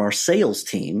representative from our sales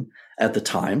team at the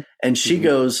time. And she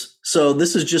goes, so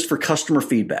this is just for customer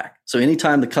feedback. So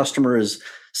anytime the customer is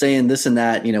saying this and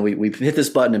that, we hit this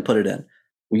button and put it in.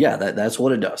 Well, yeah, that's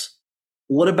what it does.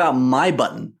 What about my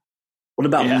button? What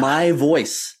about my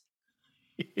voice?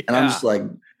 Yeah. And I'm just like,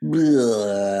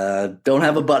 don't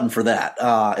have a button for that.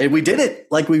 And we did it.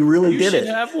 Like we really did it. You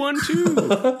should have one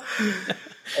too.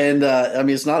 And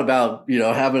it's not about,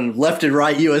 having left and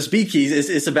right USB keys.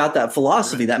 It's about that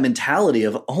philosophy, that mentality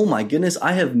of, oh my goodness,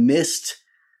 I have missed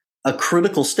a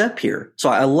critical step here. So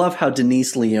I love how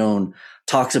Denise Leone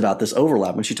talks about this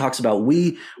overlap when she talks about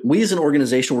we as an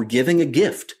organization, we're giving a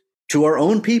gift to our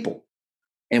own people,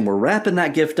 and we're wrapping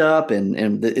that gift up,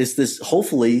 and it's this,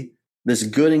 hopefully, this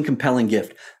good and compelling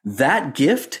gift. That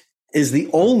gift is the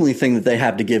only thing that they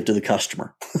have to give to the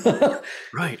customer.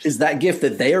 Right. Is that gift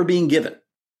that they are being given.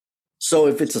 So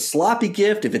if it's a sloppy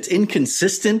gift, if it's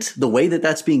inconsistent, the way that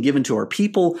that's being given to our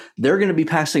people, they're going to be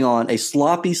passing on a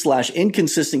sloppy /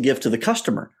 inconsistent gift to the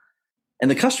customer. And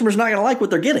the customer's not going to like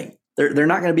what they're getting. They're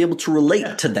not going to be able to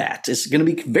relate to that. It's going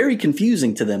to be very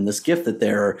confusing to them, this gift that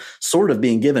they're sort of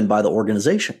being given by the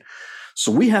organization.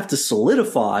 So we have to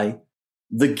solidify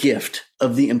the gift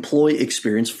of the employee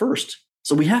experience first.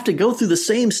 So we have to go through the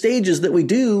same stages that we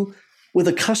do with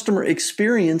a customer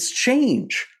experience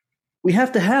change. We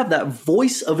have to have that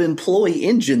voice of employee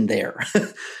engine there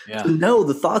to know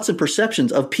the thoughts and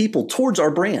perceptions of people towards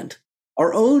our brand,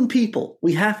 our own people.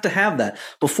 We have to have that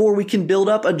before we can build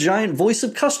up a giant voice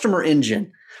of customer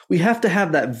engine. We have to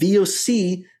have that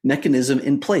VOC mechanism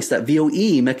in place, that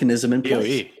VOE mechanism in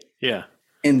place. VOE, yeah.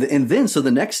 And then, so the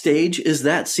next stage is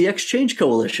that CX Change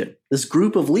Coalition, this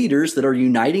group of leaders that are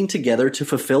uniting together to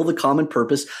fulfill the common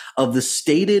purpose of the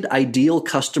stated ideal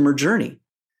customer journey.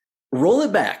 Roll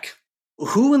it back.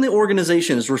 Who in the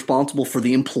organization is responsible for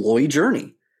the employee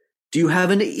journey? Do you have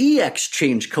an EX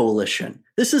Change Coalition?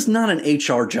 This is not an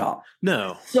HR job.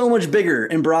 No. So much bigger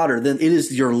and broader than it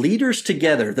is your leaders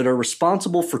together that are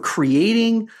responsible for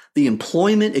creating the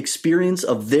employment experience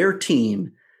of their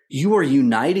team. You are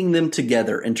uniting them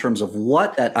together in terms of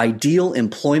what that ideal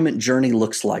employment journey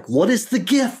looks like. What is the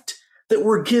gift that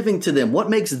we're giving to them? What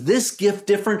makes this gift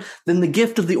different than the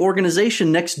gift of the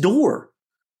organization next door?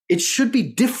 It should be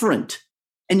different.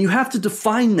 And you have to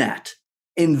define that.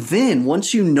 And then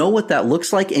once you know what that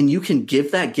looks like and you can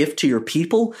give that gift to your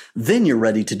people, then you're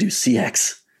ready to do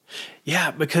CX.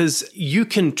 Yeah, because you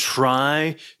can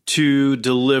try to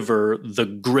deliver the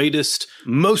greatest,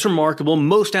 most remarkable,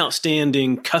 most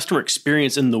outstanding customer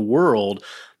experience in the world.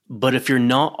 But if you're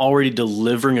not already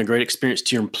delivering a great experience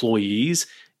to your employees,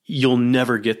 you'll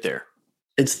never get there.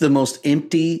 It's the most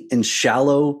empty and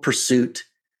shallow pursuit.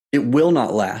 It will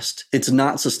not last. It's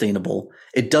not sustainable.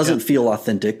 It doesn't feel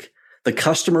authentic. The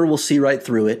customer will see right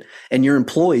through it, and your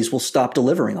employees will stop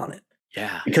delivering on it.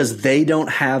 Yeah. Because they don't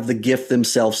have the gift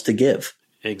themselves to give.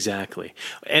 Exactly.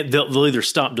 And they'll either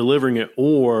stop delivering it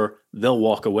or they'll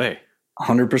walk away.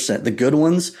 100%. The good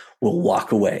ones will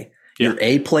walk away. Yeah. Your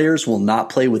A players will not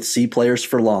play with C players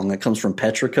for long. That comes from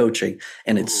Petra Coaching.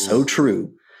 And it's so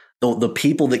true. The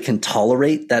people that can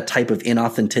tolerate that type of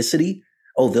inauthenticity,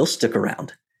 they'll stick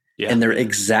around. Yeah. And they're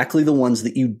exactly the ones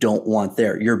that you don't want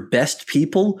there. Your best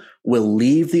people will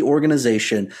leave the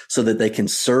organization so that they can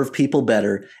serve people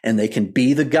better and they can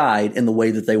be the guide in the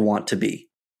way that they want to be.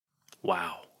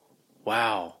 Wow.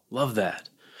 Love that.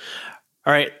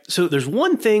 All right. So there's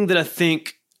one thing that I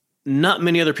think not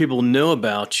many other people know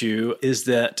about you is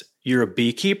that you're a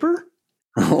beekeeper.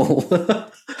 Oh,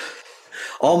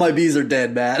 all my bees are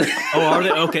dead, Matt. Oh, are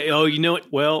they? Okay. Oh, you know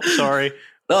what? Well, sorry.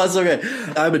 No, it's okay.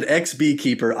 I'm an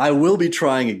ex-beekeeper. I will be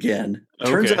trying again.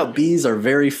 Turns out bees are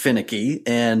very finicky,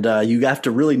 and you have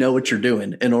to really know what you're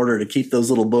doing in order to keep those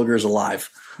little boogers alive.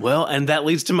 Well, and that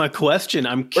leads to my question.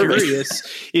 I'm curious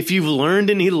if you've learned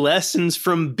any lessons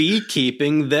from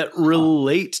beekeeping that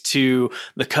relate to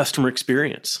the customer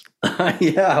experience.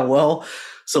 Yeah, well,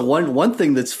 so one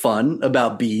thing that's fun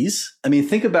about bees, I mean,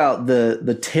 think about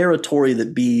the territory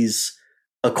that bees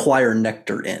acquire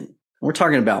nectar in. We're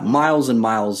talking about miles and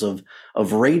miles of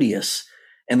radius.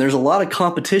 And there's a lot of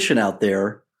competition out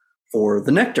there for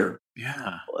the nectar.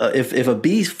 Yeah. If a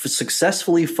bee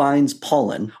successfully finds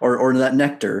pollen or that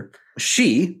nectar,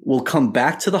 she will come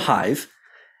back to the hive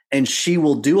and she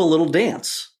will do a little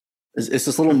dance. It's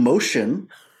this little motion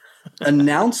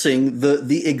announcing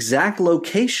the exact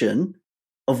location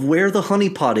of where the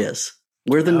honeypot is,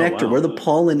 where the nectar, where the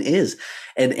pollen is.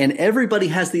 And everybody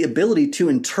has the ability to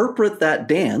interpret that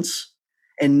dance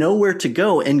and know where to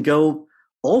go and go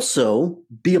also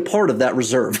be a part of that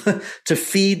reserve to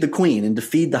feed the queen and to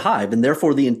feed the hive. And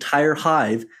therefore, the entire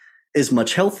hive is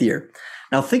much healthier.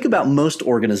 Now, think about most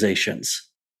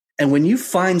organizations. And when you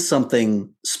find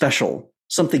something special,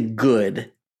 something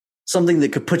good, something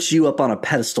that could put you up on a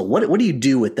pedestal, what do you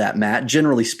do with that, Matt,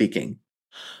 generally speaking?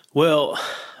 Well,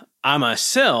 I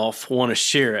myself want to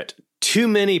share it. Too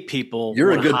many people.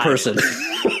 You're a good person.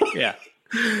 Yeah.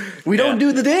 We don't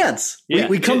do the dance. Yeah.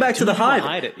 We come back to the hive.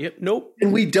 Hide it. Yep. Nope.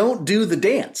 And we don't do the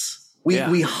dance.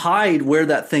 We hide where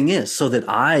that thing is so that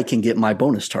I can get my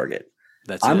bonus target.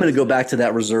 I'm going to go back to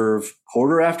that reserve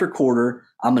quarter after quarter.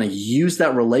 I'm going to use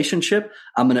that relationship.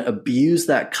 I'm going to abuse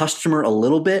that customer a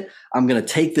little bit. I'm going to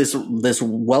take this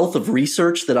wealth of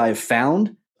research that I have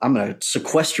found. I'm going to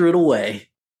sequester it away,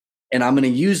 and I'm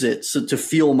going to use it to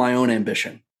fuel my own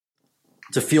ambition,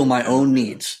 to fuel my own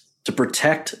needs, to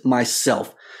protect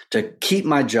myself, to keep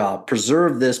my job,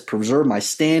 preserve my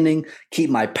standing, keep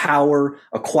my power,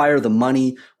 acquire the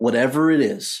money, whatever it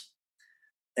is.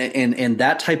 And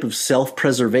that type of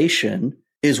self-preservation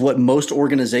is what most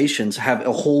organizations have,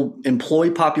 a whole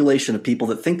employee population of people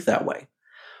that think that way.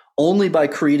 Only by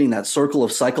creating that circle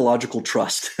of psychological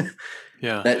trust,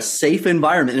 that safe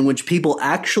environment in which people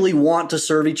actually want to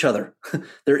serve each other.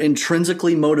 They're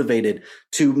intrinsically motivated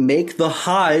to make the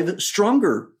hive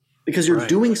stronger, because you're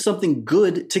doing something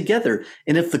good together.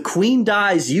 And if the queen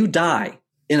dies, you die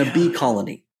in a bee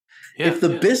colony. If the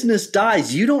business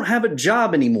dies, you don't have a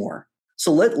job anymore.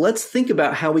 So let's think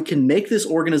about how we can make this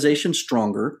organization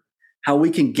stronger, how we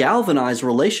can galvanize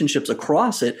relationships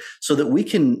across it so that we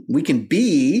can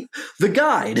be the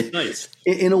guide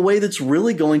in a way that's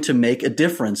really going to make a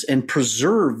difference and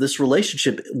preserve this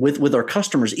relationship with our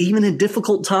customers, even in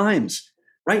difficult times.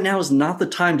 Right now is not the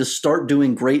time to start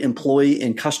doing great employee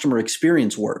and customer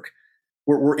experience work.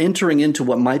 We're entering into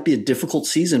what might be a difficult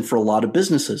season for a lot of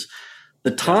businesses. The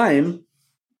time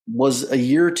was a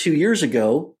year or 2 years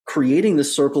ago, creating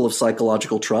this circle of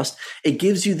psychological trust. It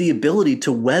gives you the ability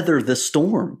to weather the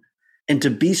storm and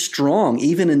to be strong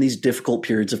even in these difficult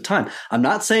periods of time. I'm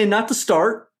not saying not to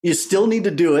start. You still need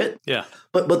to do it. Yeah.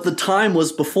 But the time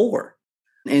was before.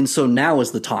 And so now is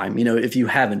the time, if you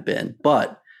haven't been.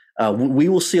 But we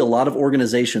will see a lot of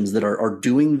organizations that are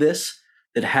doing this,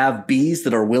 that have bees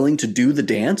that are willing to do the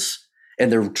dance,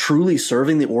 and they're truly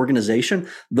serving the organization.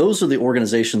 Those are the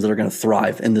organizations that are going to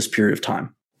thrive in this period of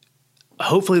time.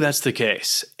 Hopefully that's the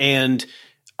case. And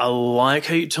I like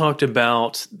how you talked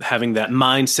about having that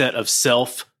mindset of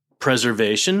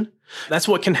self-preservation. That's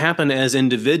what can happen as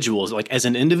individuals. Like as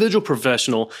an individual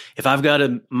professional, if I've got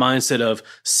a mindset of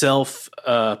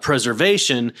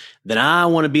self-preservation, then I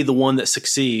want to be the one that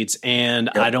succeeds, and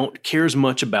I don't care as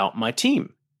much about my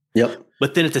team. Yep.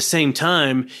 But then at the same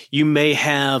time, you may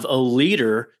have a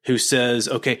leader who says,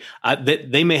 okay,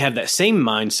 they may have that same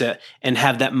mindset and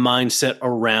have that mindset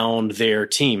around their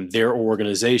team, their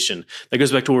organization. That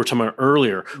goes back to what we were talking about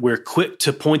earlier. We're quick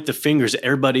to point the fingers at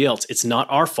everybody else. It's not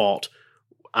our fault.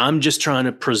 I'm just trying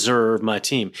to preserve my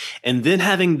team. And then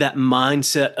having that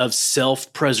mindset of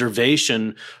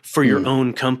self-preservation for your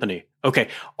own company. Okay,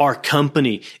 our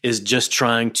company is just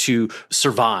trying to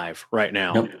survive right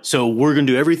now. Yep. So we're going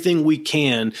to do everything we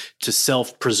can to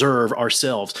self-preserve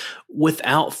ourselves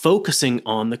without focusing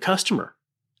on the customer.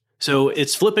 So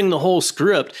it's flipping the whole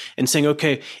script and saying,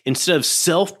 okay, instead of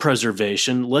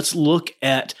self-preservation, let's look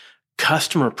at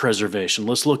customer preservation.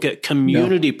 Let's look at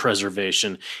community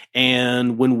preservation.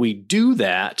 And when we do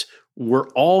that, we're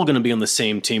all going to be on the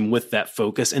same team with that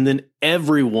focus. And then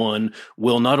everyone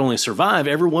will not only survive,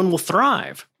 everyone will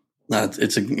thrive.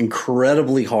 It's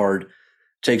incredibly hard. It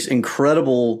takes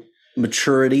incredible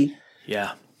maturity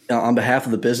on behalf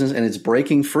of the business. And it's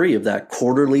breaking free of that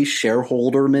quarterly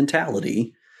shareholder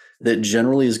mentality that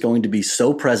generally is going to be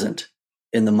so present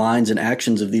in the minds and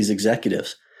actions of these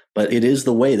executives. But it is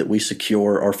the way that we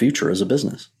secure our future as a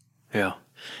business. Yeah.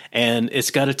 And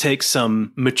it's got to take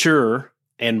some mature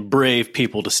and brave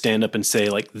people to stand up and say,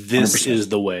 like, this 100%. is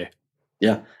the way.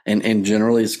 Yeah. And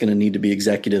generally it's going to need to be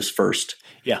executives first.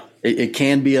 Yeah. It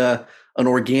can be an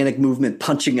organic movement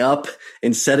punching up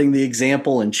and setting the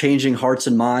example and changing hearts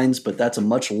and minds, but that's a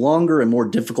much longer and more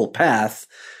difficult path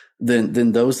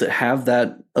than those that have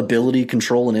that ability,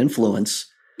 control, and influence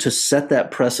to set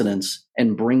that precedence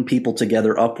and bring people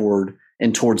together upward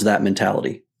and towards that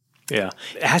mentality. Yeah.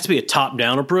 It has to be a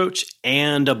top-down approach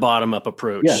and a bottom-up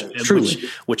approach. Yeah, truly.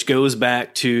 Which goes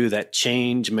back to that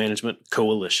change management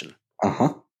coalition.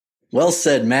 Uh-huh. Well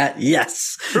said, Matt.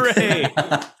 Yes. Hooray.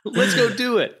 Let's go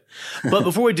do it. But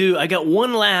before we do, I got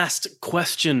one last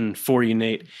question for you,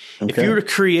 Nate. Okay. If you were to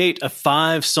create a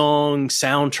 5-song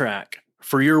soundtrack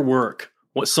for your work,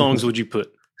 what songs would you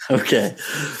put? Okay.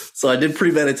 So I did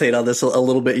premeditate on this a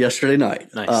little bit yesterday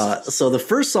night. Nice. So the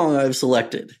first song I've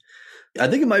selected, I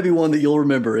think it might be one that you'll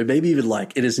remember. It maybe even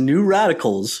like, it is New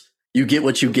Radicals, You Get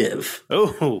What You Give.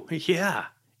 Oh, yeah.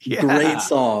 Yeah. Great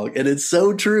song. And it's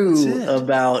so true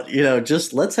about,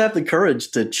 just let's have the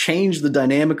courage to change the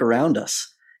dynamic around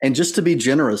us and just to be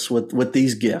generous with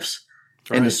these gifts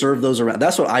and to serve those around.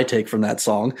 That's what I take from that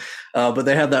song. But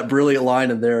they have that brilliant line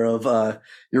in there of,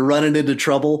 you're running into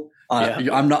trouble.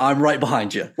 I'm right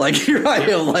behind you. Like here I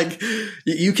am. Like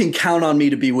you can count on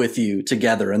me to be with you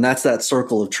together. And that's that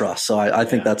circle of trust. So I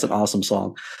think that's an awesome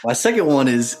song. My second one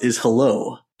is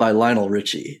Hello by Lionel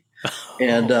Richie.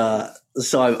 And,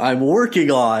 so I'm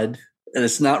working on, and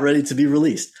it's not ready to be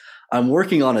released. I'm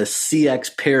working on a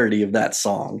CX parody of that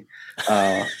song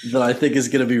that I think is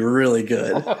going to be really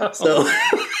good. So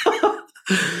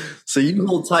you can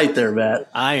hold tight there, Matt.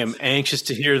 I am anxious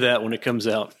to hear that when it comes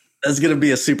out. That's going to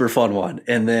be a super fun one.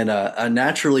 And then a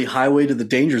Naturally Highway to the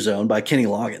Danger Zone by Kenny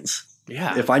Loggins.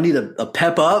 Yeah. If I need a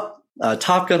pep up,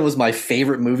 Top Gun was my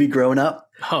favorite movie growing up.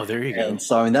 Oh, there you go. And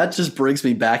so, that just brings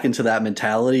me back into that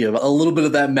mentality of a little bit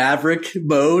of that maverick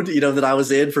mode, that I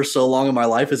was in for so long in my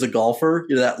life as a golfer,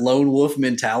 that lone wolf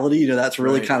mentality, that's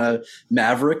really kind of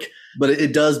maverick, but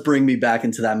it does bring me back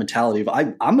into that mentality of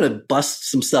I'm going to bust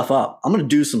some stuff up. I'm going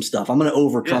to do some stuff. I'm going to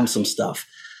overcome some stuff.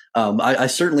 I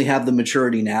certainly have the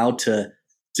maturity now to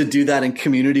do that in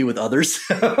community with others,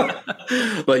 but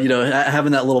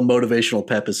having that little motivational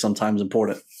pep is sometimes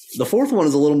important. The fourth one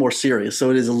is a little more serious. So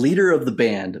it is Leader of the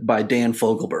Band by Dan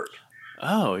Fogelberg.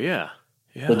 Oh, yeah.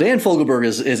 Yeah. So Dan Fogelberg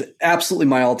is absolutely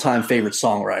my all-time favorite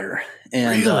songwriter.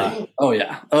 And really? Oh,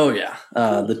 yeah.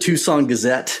 The Tucson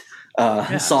Gazette,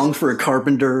 Song for a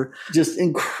Carpenter, just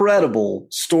incredible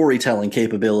storytelling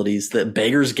capabilities. That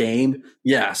Beggar's Game.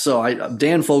 Yeah. So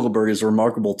Dan Fogelberg is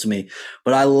remarkable to me,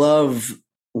 but I love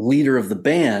Leader of the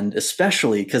Band,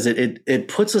 especially because it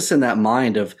puts us in that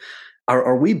mind of,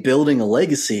 are we building a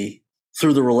legacy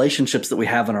through the relationships that we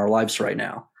have in our lives right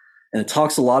now? And it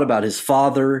talks a lot about his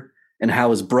father and how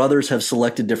his brothers have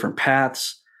selected different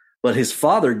paths, but his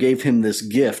father gave him this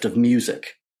gift of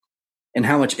music and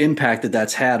how much impact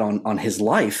that's had on his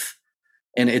life.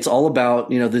 And it's all about,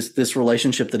 this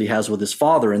relationship that he has with his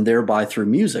father and thereby through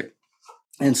music.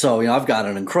 And so, I've got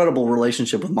an incredible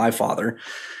relationship with my father.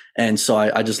 And so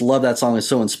I just love that song. It's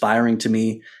so inspiring to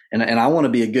me. And I want to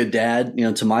be a good dad,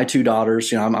 to my 2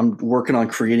 daughters. I'm working on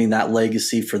creating that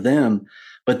legacy for them.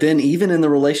 But then even in the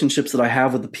relationships that I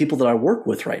have with the people that I work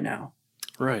with right now,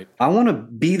 right, I want to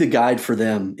be the guide for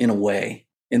them in a way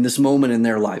in this moment in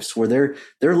their lives where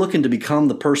they're looking to become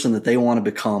the person that they want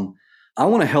to become. I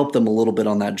want to help them a little bit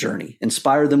on that journey,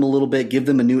 inspire them a little bit, give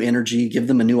them a new energy, give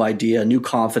them a new idea, a new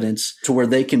confidence to where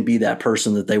they can be that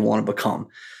person that they want to become.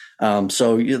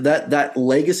 So that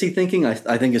legacy thinking, I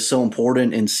think is so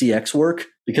important in CX work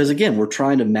because again, we're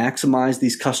trying to maximize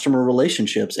these customer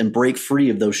relationships and break free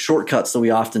of those shortcuts that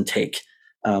we often take.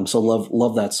 So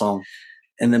love that song.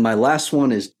 And then my last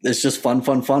one is It's Just Fun,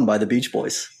 Fun, Fun by the Beach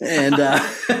Boys. And,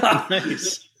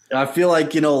 nice. I feel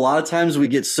like, a lot of times we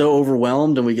get so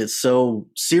overwhelmed and we get so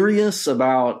serious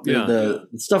about the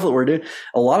stuff that we're doing.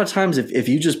 A lot of times if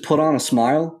you just put on a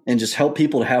smile and just help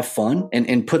people to have fun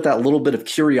and put that little bit of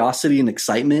curiosity and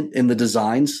excitement in the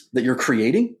designs that you're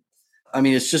creating,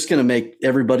 it's just going to make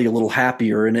everybody a little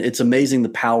happier. And it's amazing the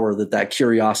power that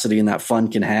curiosity and that fun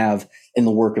can have in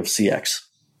the work of CX.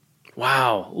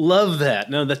 Wow. Love that.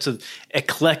 No, that's an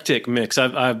eclectic mix.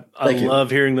 I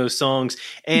love hearing those songs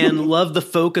and love the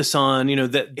focus on,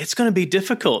 that it's going to be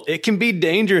difficult. It can be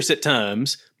dangerous at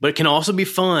times, but it can also be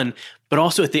fun. But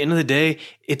also at the end of the day,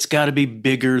 it's got to be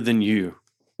bigger than you.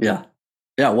 Yeah.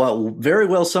 Yeah. Well, very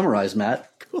well summarized, Matt.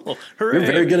 Cool. Hooray. You're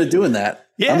very good at doing that.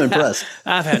 Yeah. I'm impressed.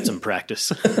 I've had some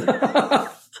practice.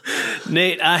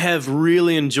 Nate, I have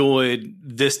really enjoyed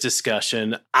this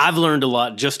discussion. I've learned a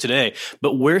lot just today,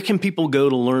 but where can people go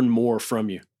to learn more from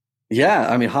you? Yeah,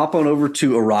 I mean, hop on over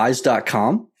to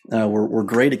arise.com. We're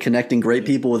great at connecting great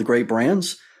people with great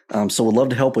brands. So we'd love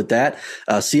to help with that.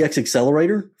 CX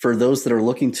Accelerator for those that are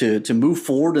looking to move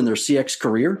forward in their CX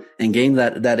career and gain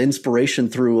that inspiration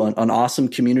through an awesome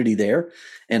community there.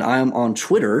 And I'm on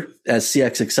Twitter as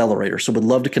CX Accelerator. So we'd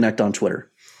love to connect on Twitter.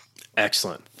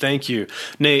 Excellent. Thank you.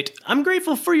 Nate, I'm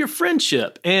grateful for your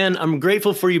friendship and I'm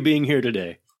grateful for you being here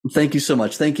today. Thank you so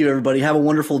much. Thank you, everybody. Have a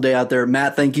wonderful day out there.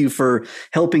 Matt, thank you for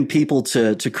helping people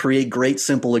to create great,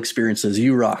 simple experiences.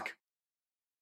 You rock.